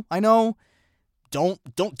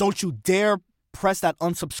 Don't you dare press that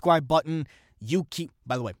unsubscribe button.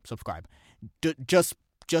 By the way, subscribe. Just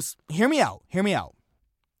hear me out.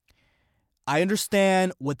 I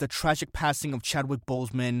understand with the tragic passing of Chadwick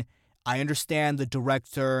Boseman, I understand the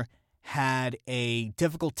director had a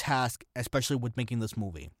difficult task, especially with making this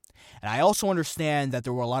movie. And I also understand that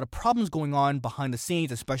there were a lot of problems going on behind the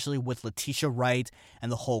scenes, especially with Letitia Wright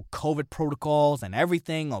and the whole COVID protocols and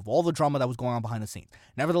everything of all the drama that was going on behind the scenes.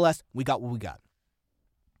 Nevertheless, we got what we got.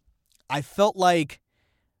 I felt like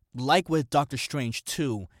with Doctor Strange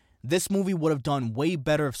 2, this movie would have done way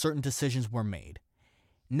better if certain decisions were made.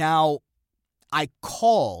 Now, I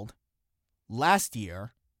called last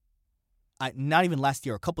year, not even last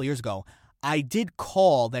year, a couple of years ago, I did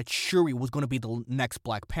call that Shuri was going to be the next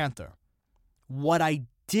Black Panther. What I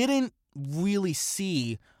didn't really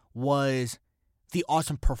see was the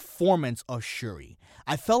awesome performance of Shuri.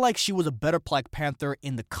 I felt like she was a better Black Panther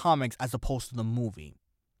in the comics as opposed to the movie.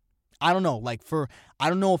 I don't know, I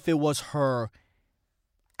don't know if it was her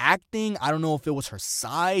acting, I don't know if it was her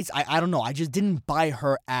size, I don't know, I just didn't buy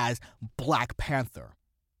her as Black Panther.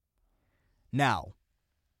 Now,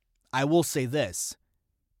 I will say this.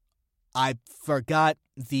 I forgot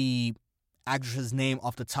the actress's name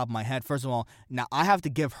off the top of my head. First of all, now I have to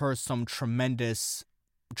give her some tremendous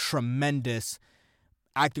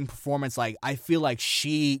acting performance. I feel like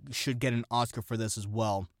she should get an Oscar for this as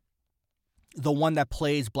well. The one that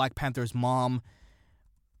plays Black Panther's mom,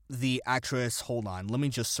 the actress, hold on, let me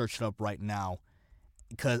just search it up right now,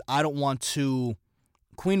 because I don't want to.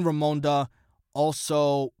 Queen Ramonda,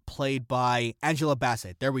 also played by Angela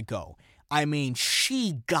Bassett. There we go. I mean,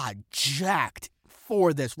 she got jacked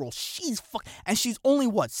for this role. And she's only,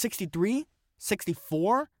 63?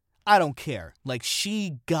 64? I don't care.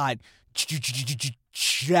 She got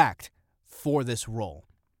jacked for this role.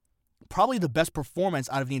 Probably the best performance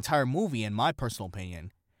out of the entire movie, in my personal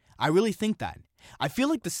opinion. I really think that. I feel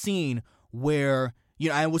like the scene where,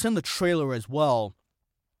 I was in the trailer as well,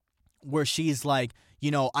 where she's like,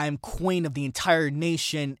 I am queen of the entire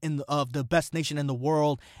nation, of the best nation in the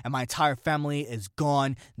world, and my entire family is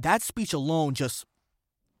gone. That speech alone just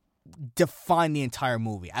defined the entire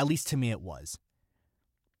movie. At least to me it was.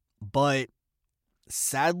 But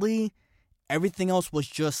sadly, everything else was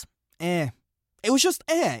just It was just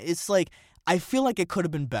It's I feel like it could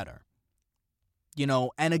have been better.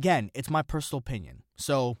 And again, it's my personal opinion.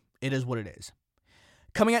 So it is what it is.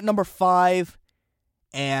 Coming at number 5,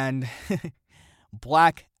 and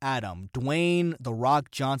Black Adam, Dwayne "The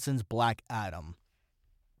Rock" Johnson's Black Adam.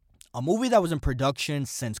 A movie that was in production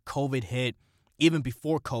since COVID hit, even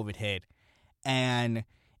before COVID hit, and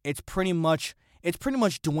it's pretty much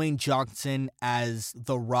Dwayne Johnson as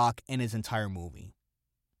The Rock in his entire movie.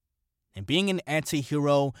 And being an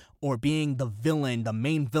anti-hero or being the villain, the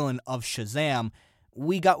main villain of Shazam,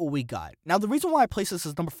 we got what we got. Now, the reason why I place this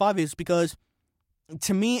as number 5 is because,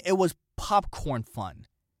 to me, it was popcorn fun.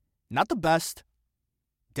 Not the best.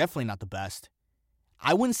 Definitely not the best.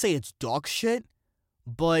 I wouldn't say it's dog shit,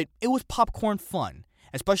 but it was popcorn fun.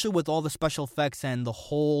 Especially with all the special effects and the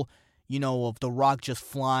whole, of The Rock just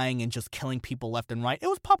flying and just killing people left and right. It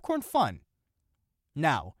was popcorn fun.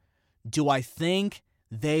 Now, do I think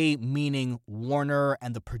they, meaning Warner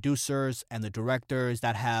and the producers and the directors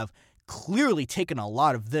that have clearly taken a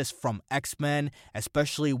lot of this from X-Men,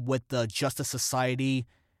 especially with the Justice Society,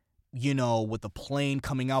 with the plane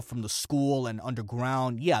coming out from the school and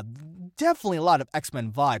underground. Yeah, definitely a lot of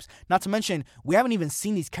X-Men vibes. Not to mention, we haven't even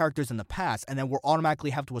seen these characters in the past, and then we'll automatically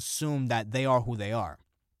have to assume that they are who they are.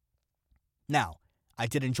 Now, I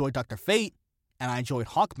did enjoy Dr. Fate, and I enjoyed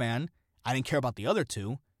Hawkman. I didn't care about the other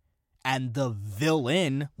two. And the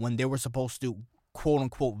villain, when they were supposed to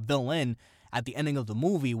quote-unquote villain at the ending of the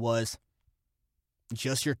movie, was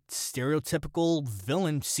just your stereotypical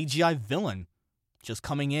villain, CGI villain, just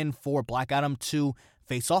coming in for Black Adam to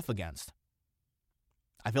face off against.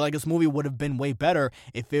 I feel like this movie would have been way better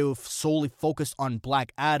if it was solely focused on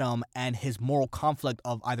Black Adam and his moral conflict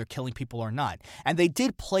of either killing people or not. And they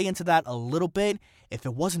did play into that a little bit. If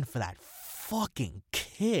it wasn't for that fucking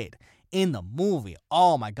kid in the movie,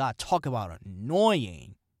 oh my god, talk about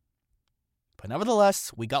annoying. But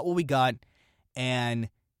nevertheless, we got what we got. And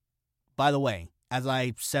by the way, as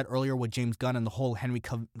I said earlier with James Gunn and the whole Henry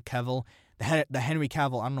Cavill, the Henry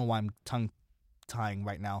Cavill, I don't know why I'm tongue-tying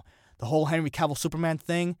right now, the whole Henry Cavill Superman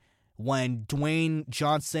thing, when Dwayne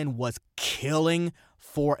Johnson was killing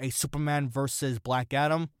for a Superman versus Black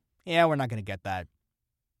Adam, yeah, we're not going to get that.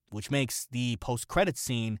 Which makes the post-credit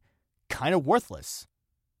scene kind of worthless.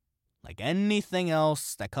 Like anything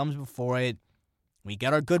else that comes before it, we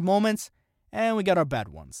get our good moments, and we get our bad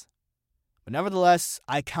ones. But nevertheless,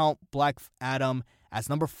 I count Black Adam as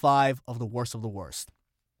number 5 of the worst.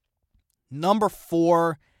 Number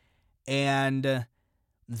 4, and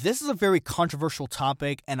this is a very controversial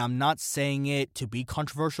topic, and I'm not saying it to be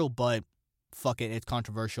controversial, but fuck it, it's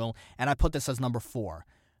controversial. And I put this as number 4.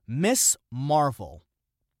 Miss Marvel.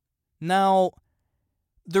 Now,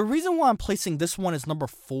 the reason why I'm placing this one as number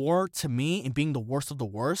 4 to me and being the worst of the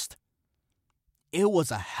worst, it was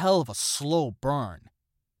a hell of a slow burn.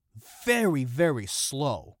 Very, very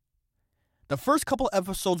slow. The first couple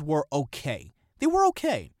episodes were okay. They were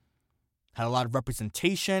okay. Had a lot of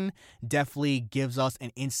representation, definitely gives us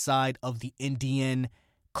an insight of the Indian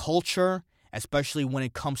culture, especially when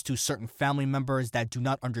it comes to certain family members that do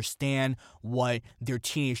not understand what their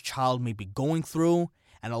teenage child may be going through,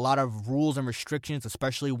 and a lot of rules and restrictions,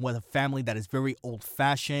 especially with a family that is very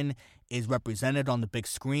old-fashioned, is represented on the big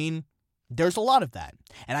screen. There's a lot of that,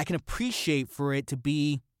 and I can appreciate for it to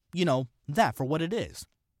be, that for what it is.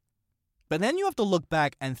 But then you have to look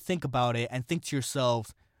back and think about it and think to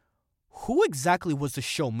yourselves, who exactly was the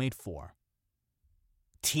show made for?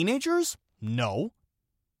 Teenagers? No.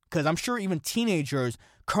 Because I'm sure even teenagers,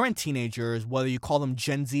 current teenagers, whether you call them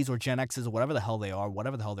Gen Zs or Gen Xs or whatever the hell they are,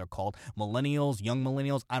 whatever the hell they're called, millennials, young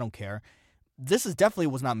millennials, I don't care. This definitely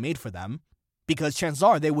was not made for them, because chances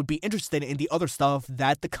are they would be interested in the other stuff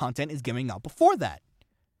that the content is giving out before that.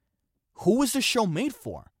 Who was the show made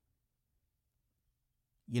for?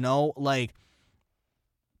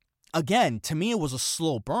 Again, to me it was a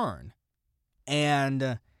slow burn.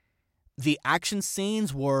 And the action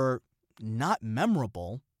scenes were not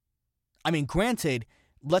memorable. I mean, granted,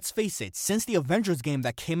 let's face it, since the Avengers game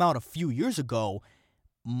that came out a few years ago,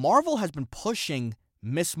 Marvel has been pushing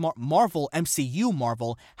MCU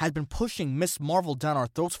Marvel has been pushing Miss Marvel down our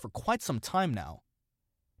throats for quite some time now.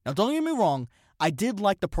 Now, don't get me wrong, I did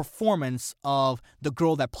like the performance of the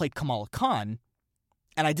girl that played Kamala Khan,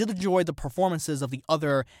 and I did enjoy the performances of the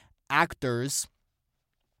other actors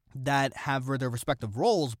that have their respective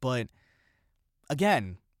roles, but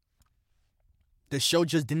again, the show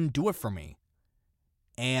just didn't do it for me.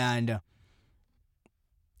 And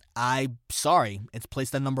I'm sorry, it's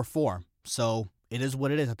placed at number 4. So it is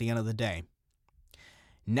what it is at the end of the day.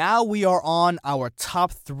 Now we are on our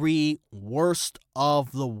top 3 worst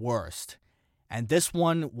of the worst. And this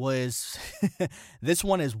one was, this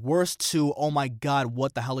one is worst to, oh my god,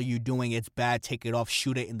 what the hell are you doing? It's bad, take it off,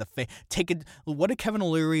 shoot it in the face. What did Kevin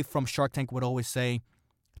O'Leary from Shark Tank would always say?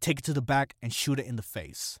 Take it to the back and shoot it in the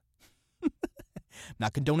face.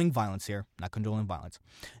 Not condoning violence here, not condoning violence.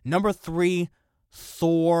 Number 3,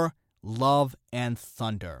 Thor, Love and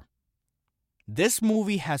Thunder. This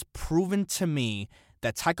movie has proven to me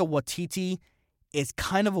that Taika Waititi is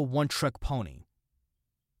kind of a one-trick pony.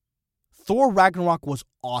 Thor Ragnarok was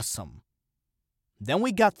awesome. Then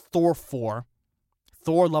we got Thor 4,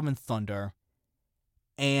 Thor Love and Thunder,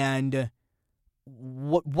 and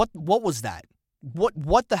what was that?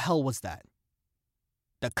 What the hell was that?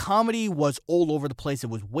 The comedy was all over the place.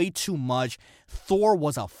 It was way too much. Thor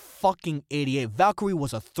was a fucking idiot. Valkyrie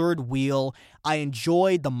was a third wheel. I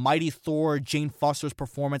enjoyed the mighty Thor, Jane Foster's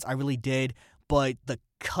performance. I really did. But the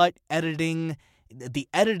editing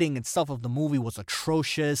and stuff of the movie was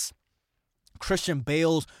atrocious. Christian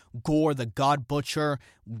Bale's Gore the God Butcher,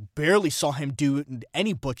 barely saw him do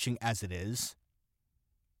any butchering as it is.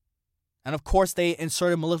 And of course, they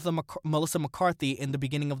inserted Melissa McCarthy in the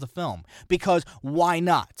beginning of the film. Because why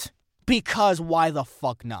not? Because why the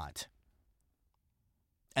fuck not?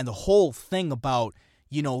 And the whole thing about,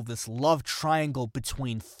 this love triangle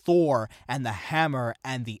between Thor and the hammer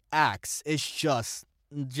and the axe is just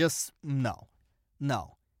no.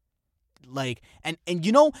 Like, and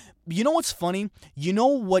you know what's funny? You know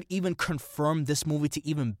what even confirmed this movie to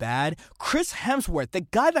even bad? Chris Hemsworth, the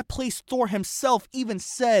guy that plays Thor himself, even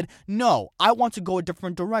said, no, I want to go a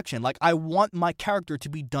different direction. Like, I want my character to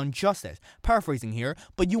be done justice. Paraphrasing here,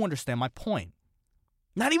 but you understand my point.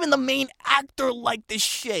 Not even the main actor liked this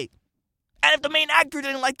shit. And if the main actor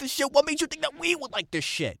didn't like this shit, what made you think that we would like this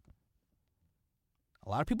shit? A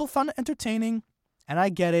lot of people found it entertaining, and I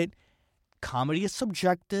get it. Comedy is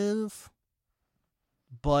subjective,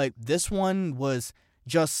 but this one was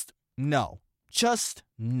just no. Just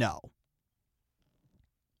no.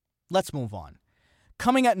 Let's move on.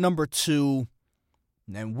 Coming at number 2,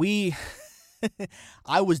 and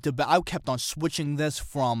I kept on switching this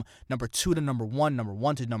from number 2 to number 1, number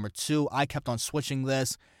 1 to number 2. I kept on switching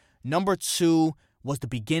this. Number 2 was the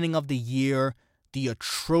beginning of the year, the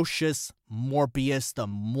atrocious Morbius, the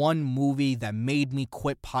one movie that made me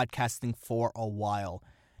quit podcasting for a while.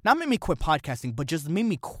 Not made me quit podcasting, but just made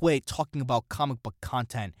me quit talking about comic book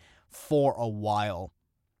content for a while.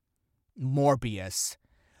 Morbius.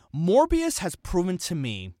 Morbius has proven to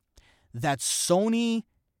me that Sony,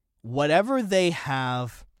 whatever they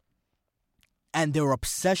have, and their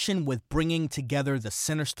obsession with bringing together the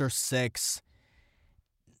Sinister Six,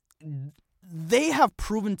 they have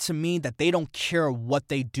proven to me that they don't care what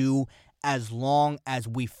they do as long as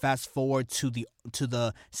we fast forward to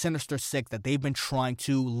the Sinister Six that they've been trying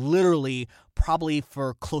to literally probably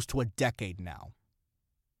for close to a decade now.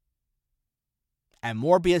 And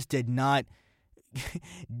Morbius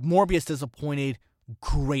disappointed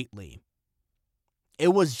greatly.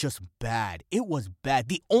 It was just bad. It was bad.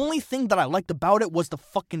 The only thing that I liked about it was the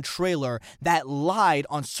fucking trailer that lied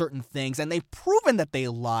on certain things. And they've proven that they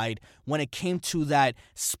lied when it came to that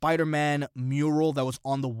Spider-Man mural that was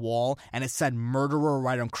on the wall and it said murderer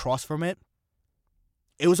right across from it.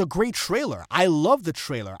 It was a great trailer. I love the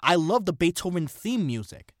trailer. I love the Beethoven theme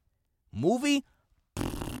music. Movie?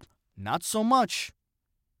 Not so much.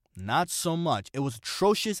 Not so much. It was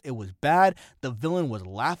atrocious. It was bad. The villain was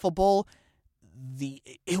laughable.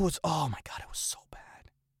 It was so bad.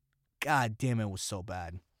 God damn, it was so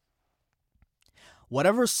bad.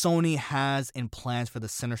 Whatever Sony has in plans for the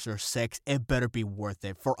Sinister Six, it better be worth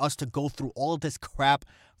it. For us to go through all of this crap,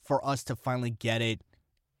 for us to finally get it.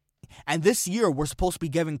 And this year, we're supposed to be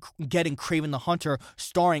getting Kraven the Hunter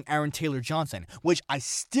starring Aaron Taylor Johnson, which I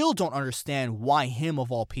still don't understand why him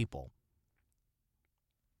of all people.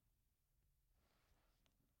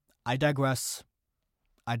 I digress.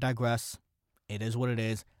 It is what it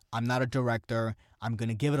is. I'm not a director. I'm going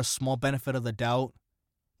to give it a small benefit of the doubt.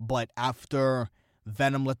 But after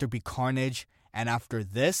Venom Let There Be Carnage and after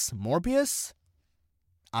this, Morbius,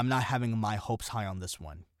 I'm not having my hopes high on this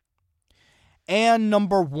one. And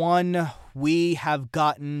number 1, we have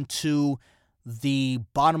gotten to the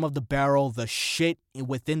bottom of the barrel, the shit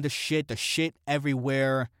within the shit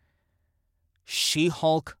everywhere.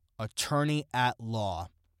 She-Hulk, Attorney at Law.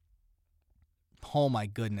 Oh my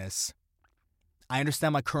goodness. I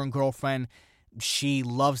understand my current girlfriend. She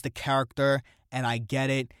loves the character, and I get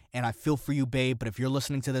it, and I feel for you, babe. But if you're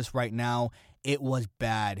listening to this right now, it was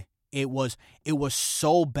bad. It was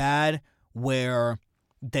so bad where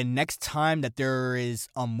the next time that there is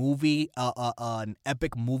a movie, an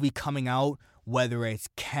epic movie coming out, whether it's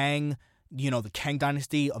Kang, the Kang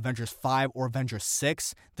Dynasty, Avengers 5, or Avengers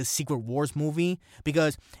 6, the Secret Wars movie,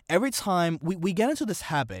 because every time we get into this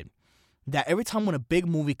habit that every time when a big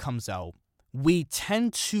movie comes out, we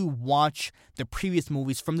tend to watch the previous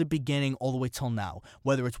movies from the beginning all the way till now.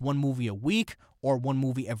 Whether it's one movie a week or one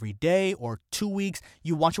movie every day or 2 weeks,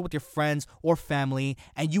 you watch it with your friends or family,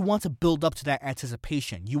 and you want to build up to that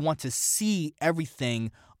anticipation. You want to see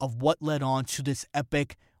everything of what led on to this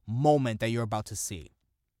epic moment that you're about to see.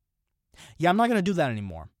 Yeah, I'm not going to do that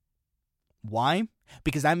anymore. Why?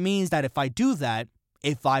 Because that means that if I do that,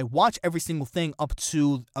 if I watch every single thing up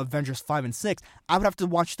to Avengers 5 and 6, I would have to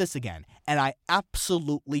watch this again. And I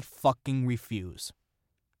absolutely fucking refuse.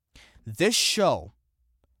 This show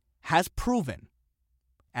has proven,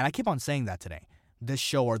 and I keep on saying that today, this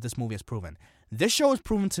show or this movie has proven. This show has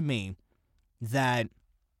proven to me that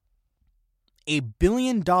a $1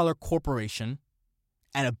 billion corporation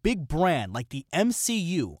and a big brand like the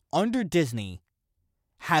MCU under Disney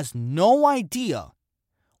has no idea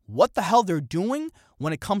what the hell they're doing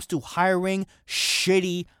when it comes to hiring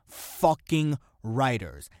shitty fucking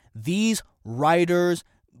writers. These writers,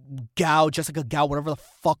 Jessica Gao, whatever the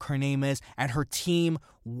fuck her name is, and her team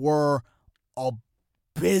were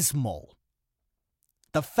abysmal.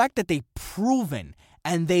 The fact that they've proven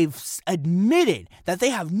and they've admitted that they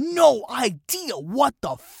have no idea what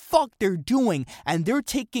the fuck they're doing, and they're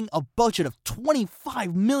taking a budget of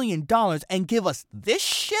 $25 million and give us this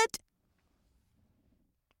shit?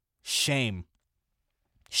 Shame.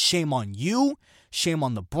 Shame on you, shame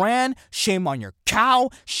on the brand, shame on your cow,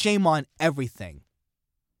 shame on everything.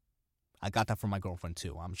 I got that from my girlfriend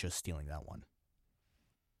too. I'm just stealing that one.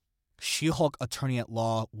 She-Hulk Attorney at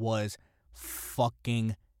Law was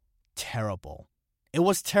fucking terrible. It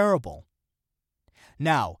was terrible.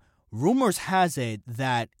 Now, rumors has it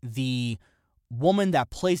that the woman that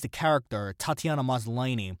plays the character, Tatiana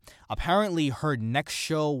Maslany, apparently her next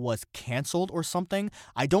show was canceled or something.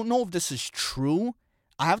 I don't know if this is true.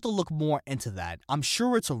 I have to look more into that. I'm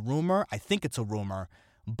sure it's a rumor. I think it's a rumor.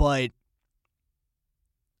 But,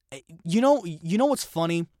 you know what's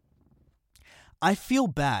funny? I feel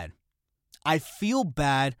bad. I feel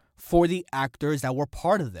bad for the actors that were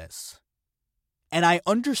part of this. And I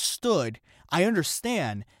understand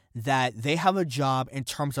that they have a job in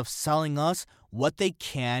terms of selling us what they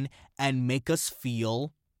can and make us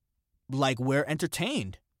feel like we're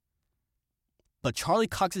entertained. But Charlie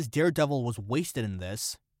Cox's Daredevil was wasted in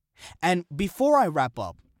this. And before I wrap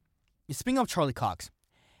up, speaking of Charlie Cox,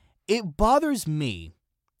 it bothers me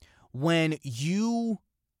when you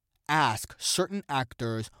ask certain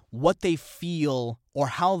actors what they feel or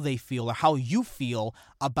how you feel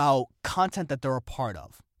about content that they're a part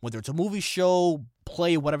of. Whether it's a movie, show,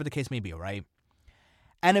 play, whatever the case may be, right?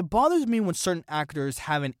 And it bothers me when certain actors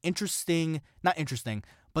have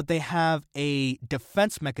but they have a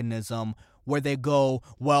defense mechanism where they go,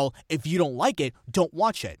 well, if you don't like it, don't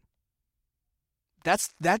watch it.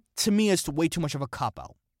 That to me is way too much of a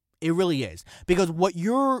cop-out. It really is. Because what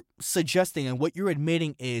you're suggesting and what you're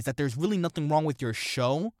admitting is that there's really nothing wrong with your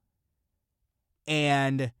show.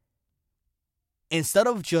 And instead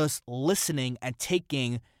of just listening and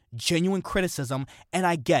taking genuine criticism, and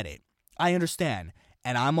I get it. I understand.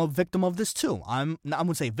 And I'm a victim of this too. I'm going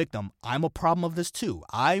to say victim. I'm a problem of this too.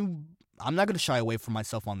 I'm not going to shy away from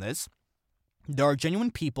myself on this. There are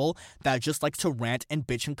genuine people that just like to rant and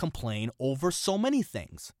bitch and complain over so many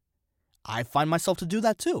things. I find myself to do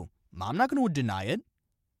that too. I'm not going to deny it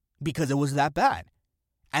because it was that bad.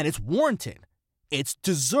 And it's warranted. It's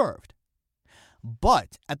deserved.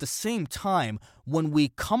 But at the same time, when we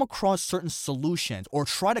come across certain solutions or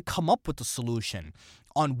try to come up with a solution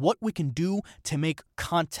on what we can do to make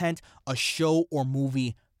content, a show or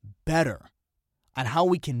movie better, and how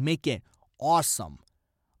we can make it awesome,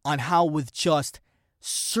 on how with just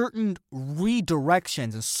certain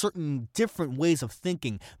redirections and certain different ways of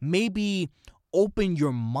thinking, maybe open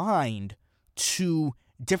your mind to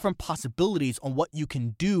different possibilities on what you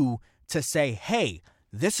can do to say, hey,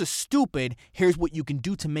 this is stupid, here's what you can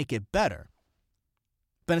do to make it better.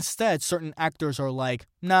 But instead, certain actors are like,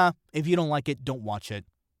 nah, if you don't like it, don't watch it.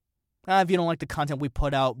 If you don't like the content we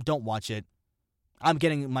put out, don't watch it. I'm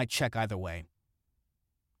getting my check either way.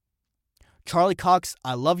 Charlie Cox,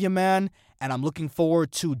 I love you, man, and I'm looking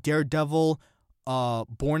forward to Daredevil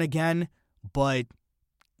Born Again, but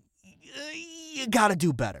you gotta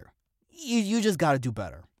do better. You just gotta do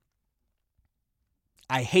better.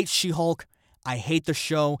 I hate She-Hulk. I hate the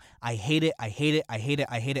show. I hate it. I hate it. I hate it.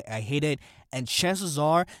 I hate it. I hate it. And chances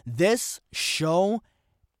are, this show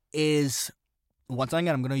is, once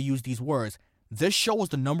again, I'm going to use these words. This show was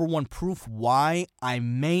the number one proof why I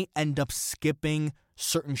may end up skipping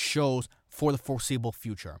certain shows for the foreseeable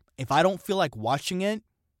future. If I don't feel like watching it,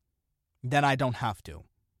 then I don't have to.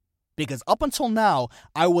 Because up until now,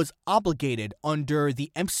 I was obligated under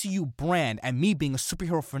the MCU brand and me being a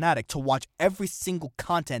superhero fanatic to watch every single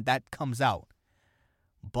content that comes out.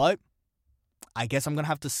 But I guess I'm going to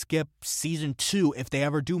have to skip season 2 if they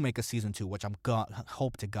ever do make a season 2, which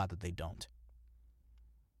hope to God that they don't.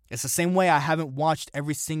 It's the same way I haven't watched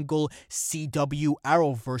every single CW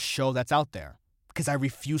Arrowverse show that's out there. Because I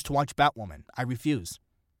refuse to watch Batwoman. I refuse.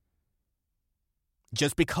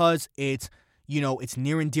 Just because it's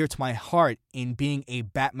near and dear to my heart in being a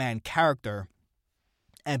Batman character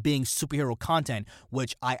and being superhero content,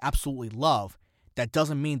 which I absolutely love, that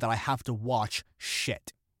doesn't mean that I have to watch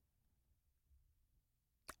shit.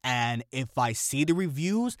 And if I see the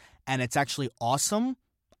reviews and it's actually awesome,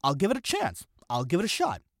 I'll give it a chance. I'll give it a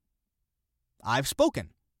shot. I've spoken.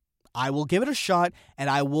 I will give it a shot, and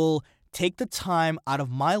I will take the time out of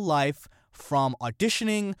my life from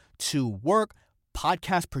auditioning to work,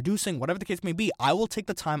 podcast producing, whatever the case may be. I will take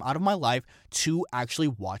the time out of my life to actually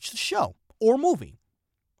watch the show or movie.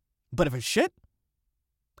 But if it's shit,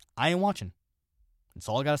 I ain't watching. That's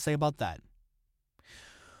all I got to say about that.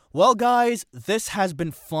 Well, guys, this has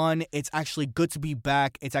been fun. It's actually good to be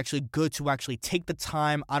back. It's actually good to actually take the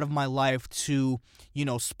time out of my life to,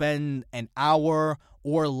 spend an hour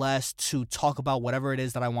or less to talk about whatever it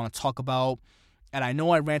is that I want to talk about. And I know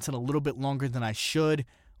I ranted a little bit longer than I should,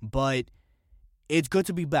 but it's good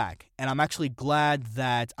to be back. And I'm actually glad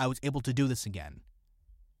that I was able to do this again.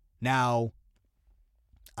 Now,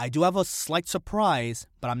 I do have a slight surprise,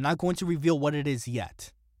 but I'm not going to reveal what it is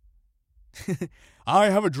yet. I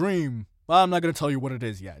have a dream, but I'm not going to tell you what it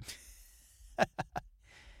is yet.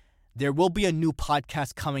 There will be a new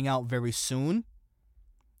podcast coming out very soon,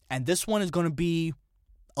 and this one is going to be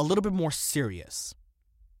a little bit more serious.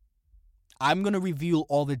 I'm going to reveal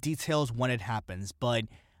all the details when it happens, but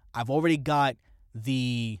I've already got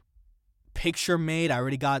the picture made. I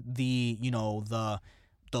already got the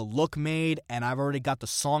look made, and I've already got the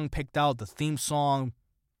song picked out, the theme song.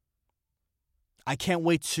 I can't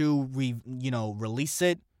wait to release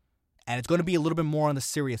it, and it's going to be a little bit more on the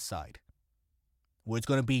serious side, where it's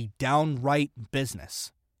going to be downright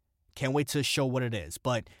business. Can't wait to show what it is,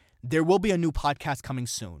 but there will be a new podcast coming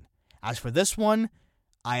soon. As for this one,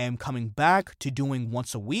 I am coming back to doing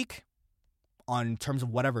once a week on terms of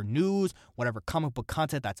whatever news, whatever comic book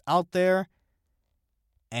content that's out there.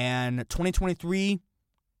 And 2023,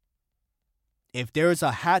 if there's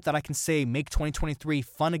a hat that I can say make 2023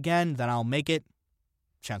 fun again, then I'll make it.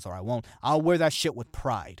 Chances are I won't. I'll wear that shit with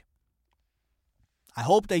pride. I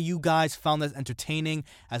hope that you guys found this entertaining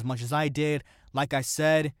as much as I did. Like I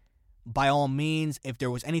said, by all means, if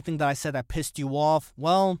there was anything that I said that pissed you off,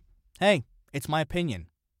 well, hey, it's my opinion.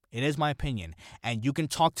 It is my opinion. And you can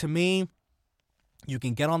talk to me. You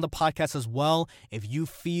can get on the podcast as well. If you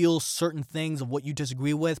feel certain things of what you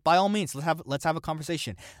disagree with, by all means, let's have a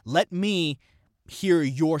conversation. Let me hear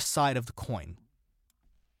your side of the coin.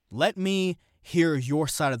 Let me hear your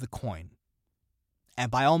side of the coin.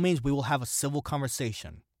 And by all means, we will have a civil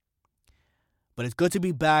conversation. But it's good to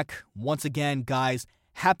be back once again, guys.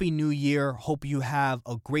 Happy New Year. Hope you have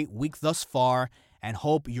a great week thus far, and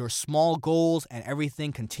hope your small goals and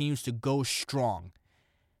everything continues to go strong.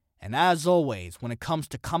 And as always, when it comes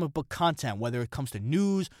to comic book content, whether it comes to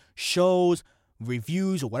news, shows,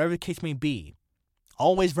 reviews, or whatever the case may be,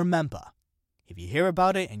 always remember, if you hear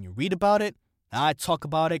about it and you read about it, I talk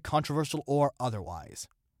about it, controversial or otherwise.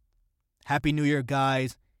 Happy New Year,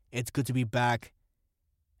 guys. It's good to be back.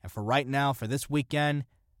 And for right now, for this weekend,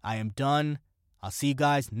 I am done. I'll see you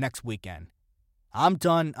guys next weekend. I'm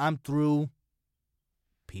done. I'm through.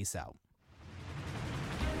 Peace out.